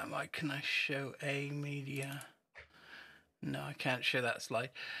am I? Can I show a media? No, I can't show that slide.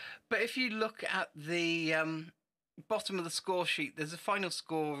 But if you look at the bottom of the score sheet, there's a final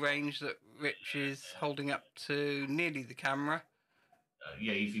score range that Rich is holding up to nearly the camera.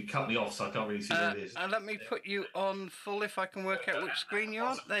 Yeah, you cut me off, so I can't really see what it is. And let me put you on full if I can work out which screen you're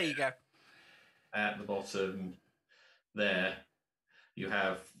on. There you go. At the bottom there, you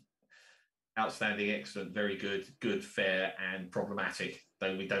have outstanding, excellent, very good, good, fair, and problematic,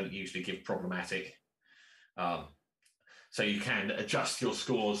 though we don't usually give problematic. So you can adjust your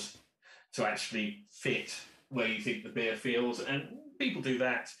scores to actually fit where you think the beer feels, and people do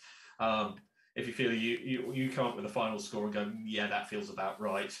that. If you feel you come up with a final score and go, yeah, that feels about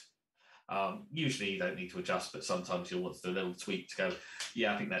right. Usually you don't need to adjust, but sometimes you'll want to do a little tweak to go,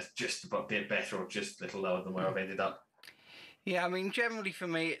 yeah, I think that's just a bit better or just a little lower than where I've ended up. Yeah, I mean, generally for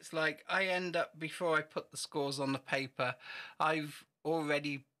me, it's like I end up, before I put the scores on the paper, I've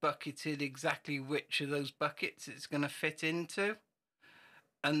already bucketed exactly which of those buckets it's going to fit into.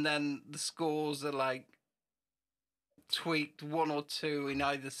 And then the scores are like tweaked one or two in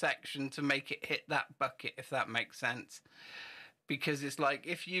either section to make it hit that bucket, if that makes sense. Because it's like,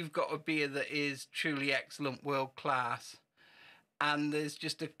 if you've got a beer that is truly excellent, world class, and there's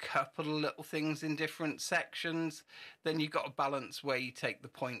just a couple of little things in different sections, then you've got to balance where you take the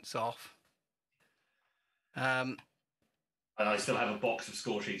points off. And I still have a box of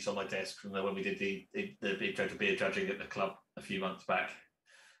score sheets on my desk from when we did the beer judging at the club a few months back.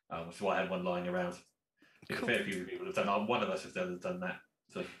 Which is why I had one lying around. Cool. A fair few people have done. One of us has done that.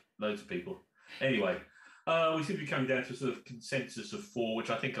 So loads of people. Anyway, we seem to be coming down to a sort of consensus of 4, which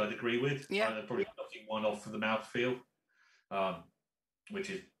I think I'd agree with. Yeah. Probably knocking one off for the mouthfeel, which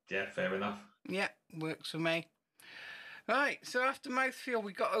is fair enough. Yeah, works for me. Right, so after mouthfeel,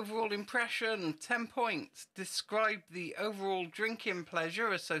 we got overall impression, 10 points. Describe the overall drinking pleasure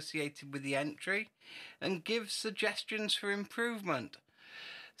associated with the entry and give suggestions for improvement.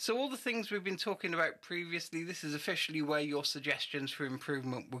 So all the things we've been talking about previously, this is officially where your suggestions for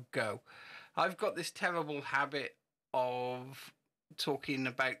improvement would go. I've got this terrible habit of talking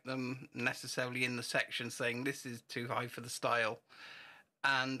about them necessarily in the section, saying this is too high for the style.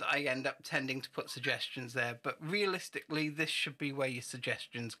 And I end up tending to put suggestions there. But realistically, this should be where your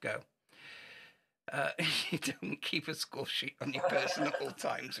suggestions go. You don't keep a score sheet on your person at all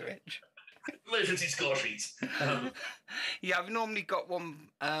times, Rich. Emergency score sheets. Yeah, I've normally got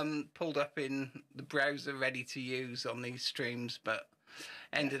one pulled up in the browser ready to use on these streams, but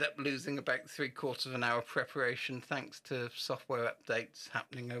ended up losing about 3/4 of an hour preparation thanks to software updates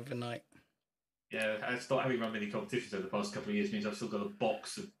happening overnight. Yeah, it's not having run many competitions over the past couple of years means I've still got a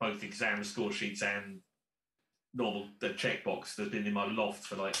box of both exam score sheets and normal checkbox that's been in my loft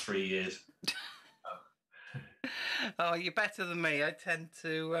for like 3 years. Oh, you're better than me. I tend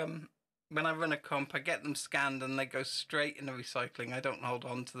to, when I run a comp, I get them scanned and they go straight in the recycling. I don't hold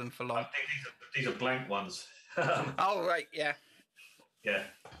on to them for long. I think these are blank ones. Oh, right, yeah. Yeah.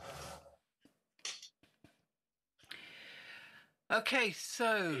 Okay,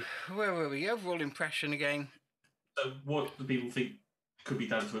 so where were we? Overall impression again. So what do people think could be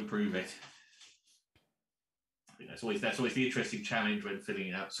done to improve it? I think that's always the interesting challenge when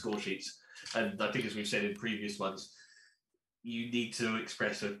filling out score sheets. And I think, as we've said in previous ones, you need to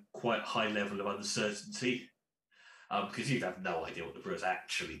express a quite high level of uncertainty because you have no idea what the brewer's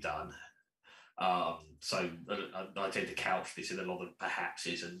actually done. So I tend to couch this in a lot of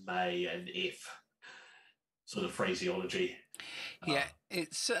perhapses and may and if sort of phraseology. Yeah,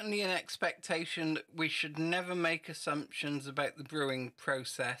 it's certainly an expectation that we should never make assumptions about the brewing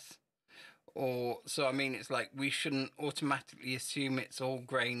process. It's like we shouldn't automatically assume it's all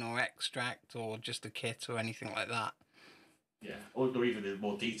grain or extract or just a kit or anything like that. Yeah, or even in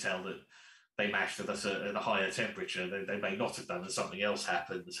more detail that they mashed at a higher temperature. They may not have done, and something else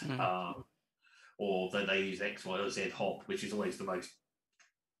happened. Or that they use X, Y, or Z hop, which is always the most.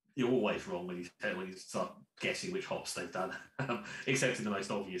 You're always wrong when you start guessing which hops they've done, except in the most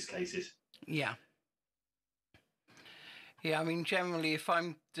obvious cases. Yeah. Yeah, I mean, generally, if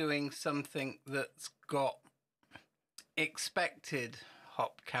I'm doing something that's got expected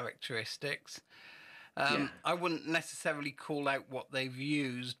hop characteristics, I wouldn't necessarily call out what they've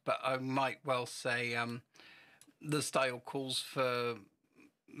used, but I might well say the style calls for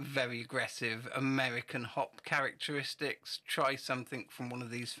very aggressive American hop characteristics. Try something from one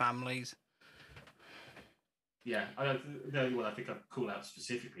of these families. Yeah, the only one I think I'd call out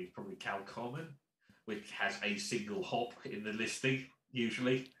specifically is probably Cal Common, which has a single hop in the listing,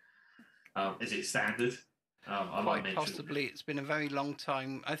 usually. Is it standard? Quite possibly. It's been a very long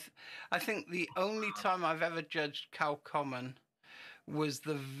time. I think the only time I've ever judged Cal Common was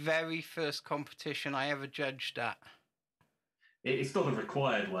the very first competition I ever judged at. It's not a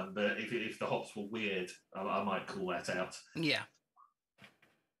required one, but if the hops were weird, I might call that out. Yeah.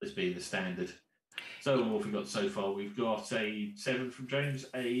 As being the standard. So what have we got so far? We've got a 7 from James,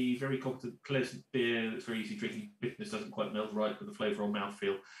 a very competent, pleasant beer that's very easy drinking. Bitterness doesn't quite meld right with the flavour or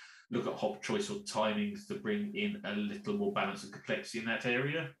mouthfeel. Look at hop choice or timings to bring in a little more balance and complexity in that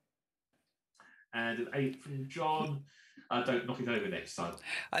area. And an 8 from John. Don't knock it over next time.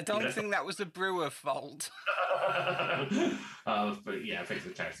 I don't think that was the brewer fault. But yeah,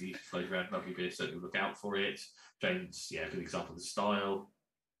 effectively charity flows around lovely beer, certainly look out for it. James, yeah, good example of the style.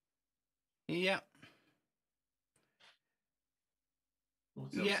 Yeah.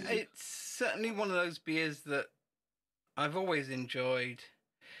 Yeah, it's certainly one of those beers that I've always enjoyed.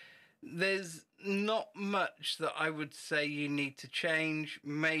 There's not much that I would say you need to change,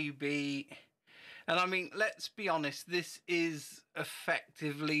 maybe. And I mean, let's be honest, this is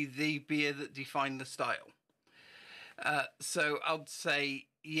effectively the beer that defined the style. So I'd say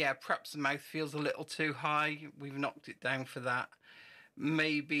yeah, perhaps the mouth feels a little too high. We've knocked it down for that.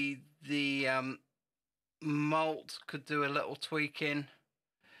 Maybe the malt could do a little tweaking.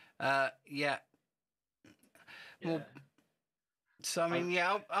 Yeah. Well, so I mean,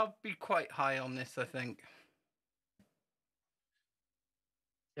 yeah, I'll be quite high on this, I think.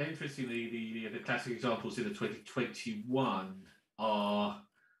 Yeah, interestingly, the classic examples in the 2021 are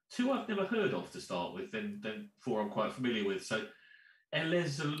two I've never heard of to start with, then four I'm quite familiar with. So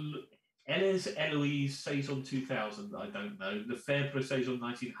Elez Eloise Saison 2000, I don't know. Lefebvre Saison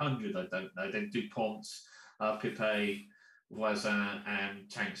 1900, I don't know. Then Dupont, Pipet, Voisin, and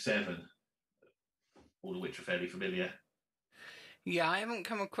Tank 7, all of which are fairly familiar. Yeah, I haven't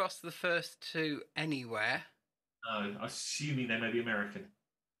come across the first two anywhere. No, assuming they may be American.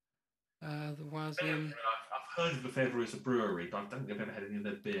 The Voisin. I've heard of Lefebvre as a brewery, but I don't think I've ever had any of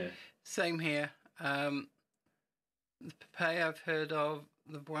their beer. Same here. The Pipet I've heard of.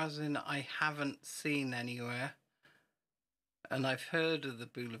 The Voisin I haven't seen anywhere. And I've heard of the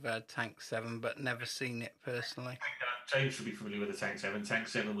Boulevard Tank 7, but never seen it personally. James should be familiar with the Tank 7. Tank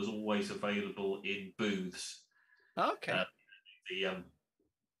 7 was always available in booths. Okay.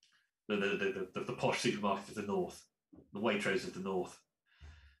 The posh supermarket of the north, the Waitrose of the north.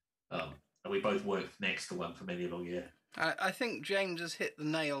 And we both worked next to one for many a long year. I think James has hit the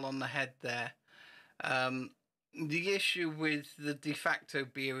nail on the head there. The issue with the de facto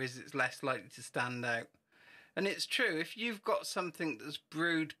beer is it's less likely to stand out. And it's true, if you've got something that's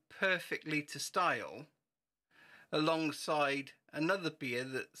brewed perfectly to style, alongside another beer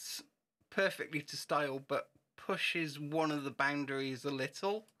that's perfectly to style but pushes one of the boundaries a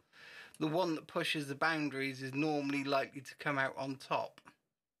little, the one that pushes the boundaries is normally likely to come out on top.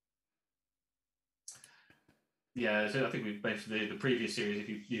 Yeah, so I think we've mentioned the previous series,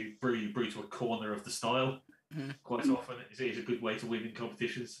 if you brew to a corner of the style, quite often it's a good way to win in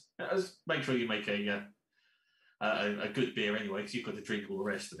competitions. Make sure you make a good beer anyway, because you've got to drink all the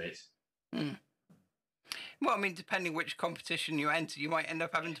rest of it. Well, I mean, depending which competition you enter, you might end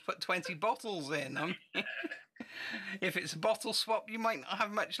up having to put 20 bottles in. If it's a bottle swap, you might not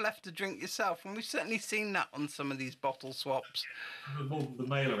have much left to drink yourself, and we've certainly seen that on some of these bottle swaps. The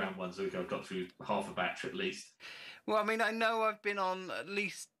mail around ones, I've got through half a batch at least. Well, I mean, I know I've been on at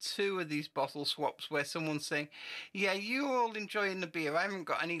least 2 of these bottle swaps where someone's saying, yeah, you're all enjoying the beer, I haven't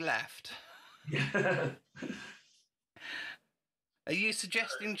got any left. Yeah. Are you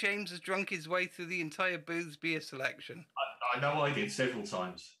suggesting James has drunk his way through the entire booth's beer selection? I know I did several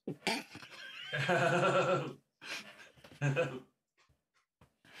times.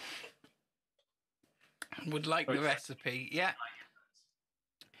 Would like the recipe, yeah.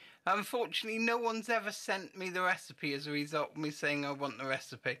 Unfortunately, no one's ever sent me the recipe as a result of me saying I want the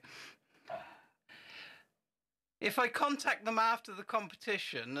recipe. If I contact them after the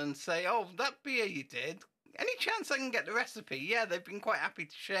competition and say, oh, that beer you did, any chance I can get the recipe? Yeah, they've been quite happy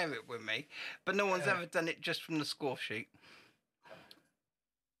to share it with me, but no one's ever done it just from the score sheet.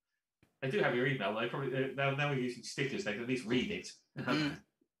 They do have your email. They probably now we're using stickers. They can at least read it.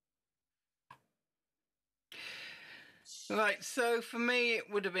 Right, so for me,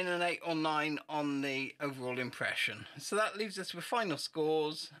 it would have been an 8 or 9 on the overall impression. So that leaves us with final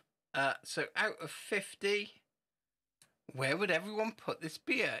scores. So out of 50, where would everyone put this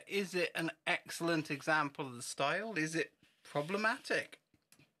beer? Is it an excellent example of the style? Is it problematic?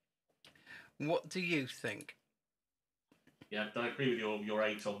 What do you think? Yeah, I agree with your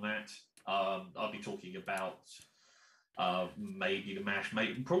 8 on that. I'll be talking about maybe the mash,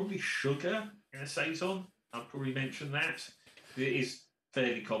 maybe probably sugar in a saison. I'll probably mention that. It is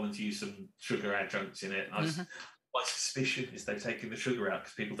fairly common to use some sugar adjuncts in it. My suspicion is they've taken the sugar out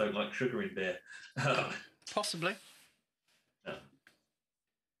because people don't like sugar in beer. Possibly.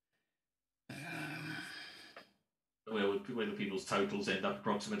 Where do people's totals end up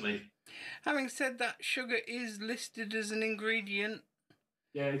approximately? Having said that, sugar is listed as an ingredient.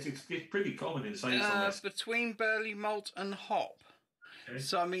 Yeah, it's pretty common in saison. Between barley malt and hop. Okay.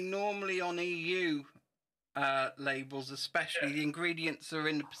 So, I mean, normally on EU labels, especially, the ingredients are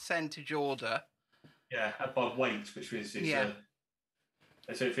in the percentage order. Yeah, by weight, which is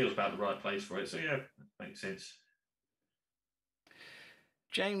so it feels about the right place for it. So yeah, makes sense.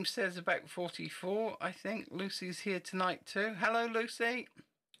 James says about 44. I think Lucy's here tonight too. Hello, Lucy.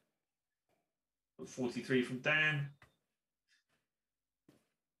 43 from Dan.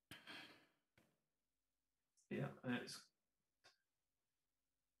 Yeah, that's...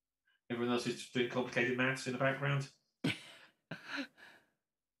 Everyone else is doing complicated maths in the background.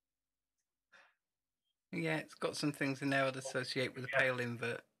 Yeah, it's got some things in there that associate with the pale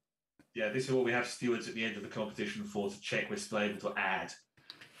invert. Yeah, this is what we have stewards at the end of the competition for, to check we're still able to add.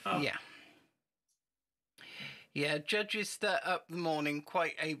 Yeah. Yeah, judges start up the morning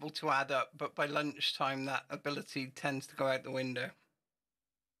quite able to add up, but by lunchtime that ability tends to go out the window.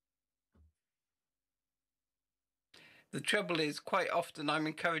 The trouble is, quite often I'm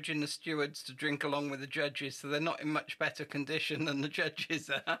encouraging the stewards to drink along with the judges, so they're not in much better condition than the judges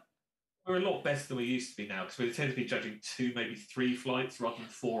are. We're a lot better than we used to be now, because we tend to be judging 2, maybe 3 flights rather than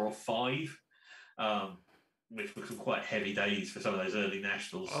 4 or 5, which were some quite heavy days for some of those early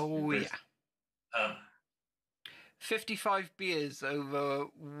nationals. Oh, yeah. 55 beers over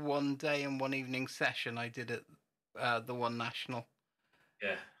one day and one evening session I did at the one national.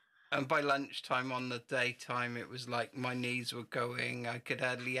 Yeah. And by lunchtime on the daytime, it was like my knees were going, I could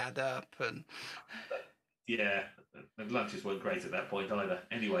hardly add up. And yeah, and lunches weren't great at that point either.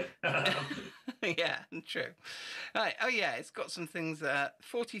 Anyway. Yeah, true. Right. Oh, yeah, it's got some things.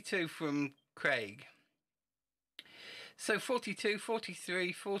 42 from Craig. So 42,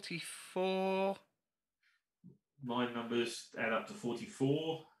 43, 44. My numbers add up to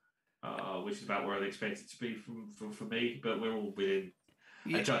 44, which is about where I'd expect it to be for me, but we're all within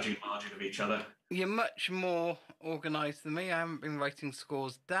a judging margin of each other. You're much more organised than me. I haven't been writing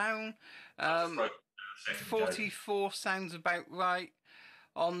scores down. 44 sounds about right.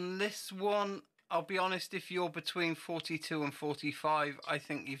 On this one, I'll be honest, if you're between 42 and 45, I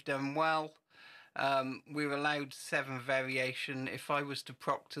think you've done well. We're allowed 7 variation. If I was to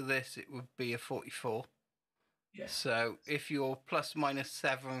proctor this, it would be a 44. Yes. So if you're plus minus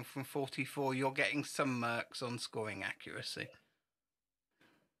 7 from 44, you're getting some marks on scoring accuracy.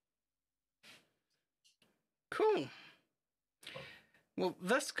 Cool. Well,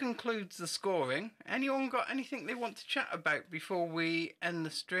 this concludes the scoring. Anyone got anything they want to chat about before we end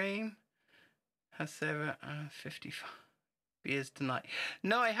the stream? Has Sarah 55 beers tonight?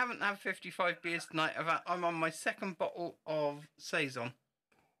 No, I haven't had 55 beers tonight. I'm on my second bottle of Saison.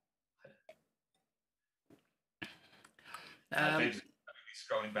 Ben's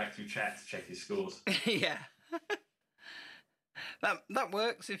scrolling back through chat to check his scores. Yeah. That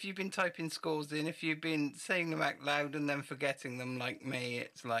works if you've been typing scores in. If you've been saying them out loud and then forgetting them like me,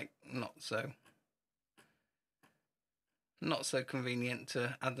 it's like not so convenient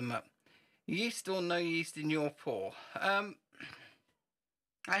to add them up. Yeast or no yeast in your pour? I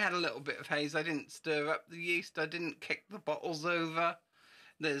had a little bit of haze. I didn't stir up the yeast. I didn't kick the bottles over.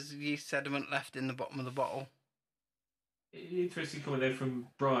 There's yeast sediment left in the bottom of the bottle. Interesting comment there from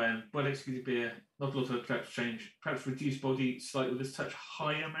Brian. Well executed beer, not a lot of perhaps change. Perhaps reduced body slightly with a touch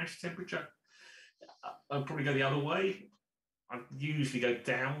higher mash temperature. I'd probably go the other way. I usually go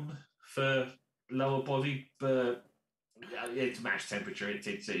down for lower body, but it's mash temperature.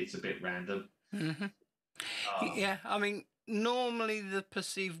 It's a bit random. Mm-hmm. Yeah, I mean, normally the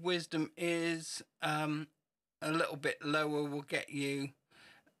perceived wisdom is a little bit lower will get you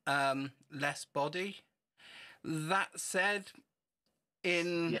less body. That said,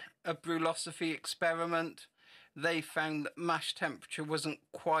 in a brewlosophy experiment, they found that mash temperature wasn't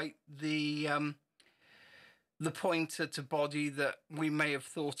quite the pointer to body that we may have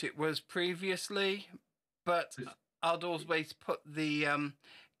thought it was previously. But I'd always put the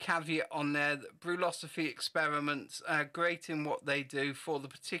caveat on there that brewlosophy experiments are great in what they do for the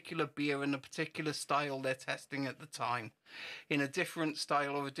particular beer and the particular style they're testing at the time. In a different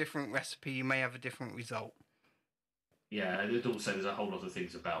style or a different recipe, you may have a different result. Yeah, and also there's a whole lot of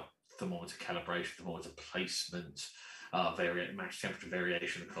things about thermometer calibration, thermometer placement, mash temperature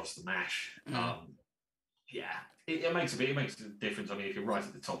variation across the mash. It makes a difference. I mean, if you're right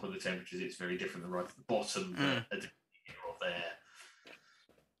at the top of the temperatures, it's very different than right at the bottom. Here or there.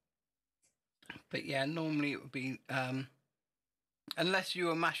 But yeah, normally it would be unless you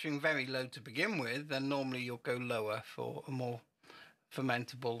were mashing very low to begin with, then normally you'll go lower for a more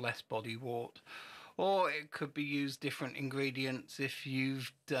fermentable, less body wort. Or it could be used different ingredients if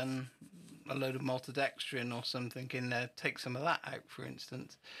you've done a load of maltodextrin or something in there. Take some of that out, for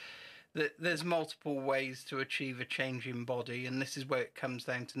instance. There's multiple ways to achieve a change in body, and this is where it comes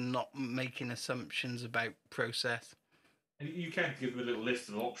down to not making assumptions about process. And you can give them a little list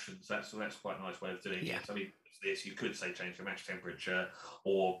of options. That's quite a nice way of doing it. I mean, this you could say change the mash temperature,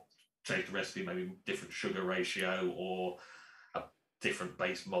 or change the recipe, maybe different sugar ratio, or a different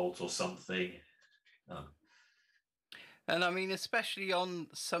base malt or something. And I mean, especially on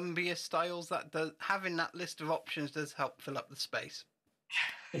some beer styles, having that list of options does help fill up the space.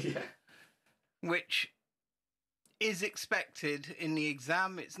 Yeah. Which is expected in the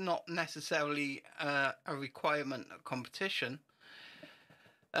exam. It's not necessarily a requirement at competition.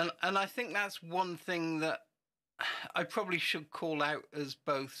 And I think that's one thing that I probably should call out as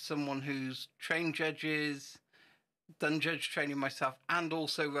both someone who's trained judges, done judge training myself and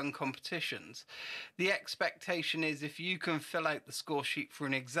also run competitions. The expectation is if you can fill out the score sheet for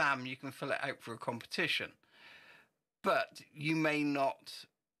an exam, you can fill it out for a competition. But you may not.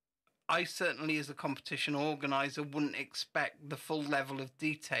 I certainly, as a competition organizer, wouldn't expect the full level of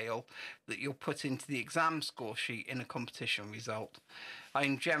detail that you'll put into the exam score sheet in a competition result. I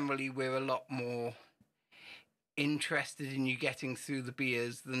mean, generally, we're a lot more interested in you getting through the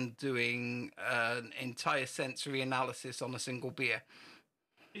beers than doing an entire sensory analysis on a single beer.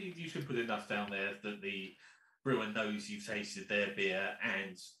 You should put enough down there that the brewer knows you've tasted their beer,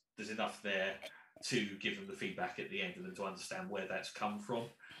 and there's enough there to give them the feedback at the end and them to understand where that's come from.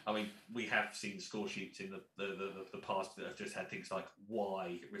 I mean, we have seen score sheets in the past that have just had things like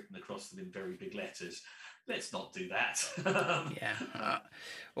 "Y" written across them in very big letters. Let's not do that. Yeah.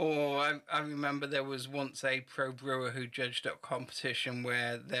 I remember there was once a pro brewer who judged at a competition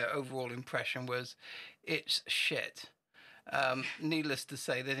where their overall impression was, it's shit. Needless to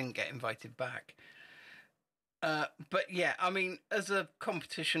say, they didn't get invited back. But yeah, I mean, as a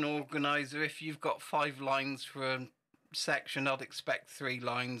competition organizer, if you've got 5 lines for a section, I'd expect 3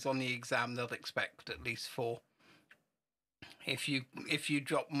 lines. On the exam, they'll expect at least 4. If you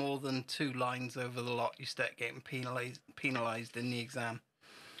drop more than 2 lines over the lot, you start getting penalised in the exam.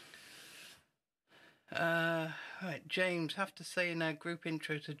 Right, James, have to say in our group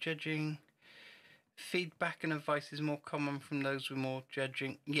intro to judging, feedback and advice is more common from those with more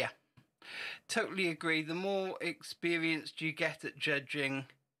judging. Yeah, totally agree. The more experienced you get at judging,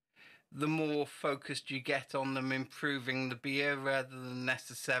 the more focused you get on them improving the beer rather than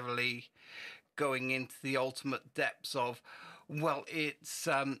necessarily going into the ultimate depths of, well, it's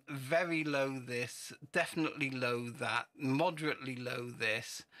very low this, definitely low that, moderately low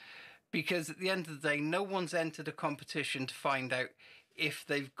this, because at the end of the day, no one's entered a competition to find out if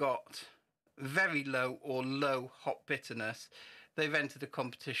they've got very low or low hop bitterness. They've entered a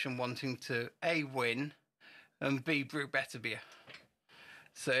competition wanting to A, win, and B, brew better beer.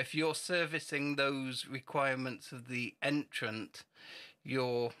 So if you're servicing those requirements of the entrant,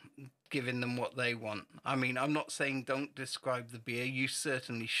 you're giving them what they want. I mean, I'm not saying don't describe the beer, you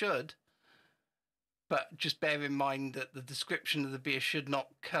certainly should, but just bear in mind that the description of the beer should not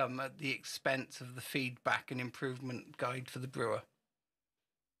come at the expense of the feedback and improvement guide for the brewer.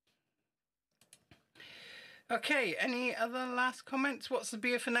 Okay, any other last comments? What's the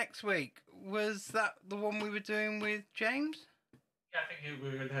beer for next week? Was that the one we were doing with James? Yeah, I think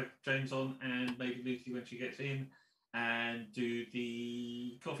we're going to have James on and maybe Lucy when she gets in and do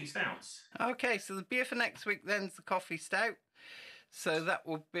the coffee stouts. Okay, so the beer for next week then's the coffee stout. So that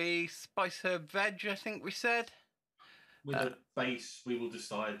will be spice herb veg, I think we said. With a base, we will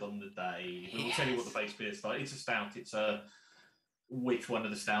decide on the day. We will tell you what the base beer is like. It's a stout. It's a which one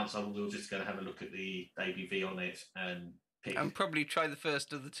of the stouts. We're just going to have a look at the ABV on it and pick. And probably try the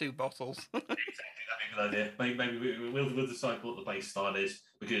first of the 2 bottles. Exactly, that'd be a good idea. Maybe we'll decide what the base style is,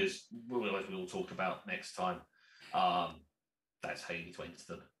 because we'll talk about next time. That's how you need to enter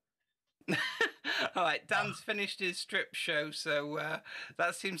them. All right, Dan's finished his strip show, so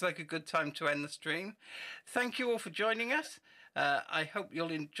that seems like a good time to end the stream. Thank you all for joining us. I hope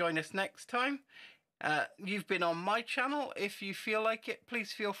you'll join us next time. You've been on my channel. If you feel like it,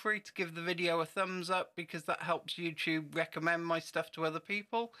 please feel free to give the video a thumbs up, because that helps YouTube recommend my stuff to other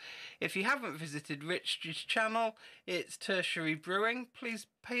people. If you haven't visited Rich's channel, it's Tertiary Brewing. Please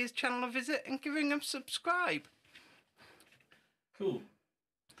pay his channel a visit and give him a subscribe. Cool.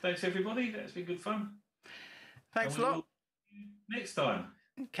 Thanks, everybody. That's been good fun. Thanks a lot. Next time.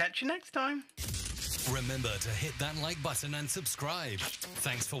 Catch you next time. Remember to hit that like button and subscribe.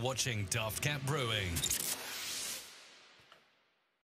 Thanks for watching Daft Cat Brewing.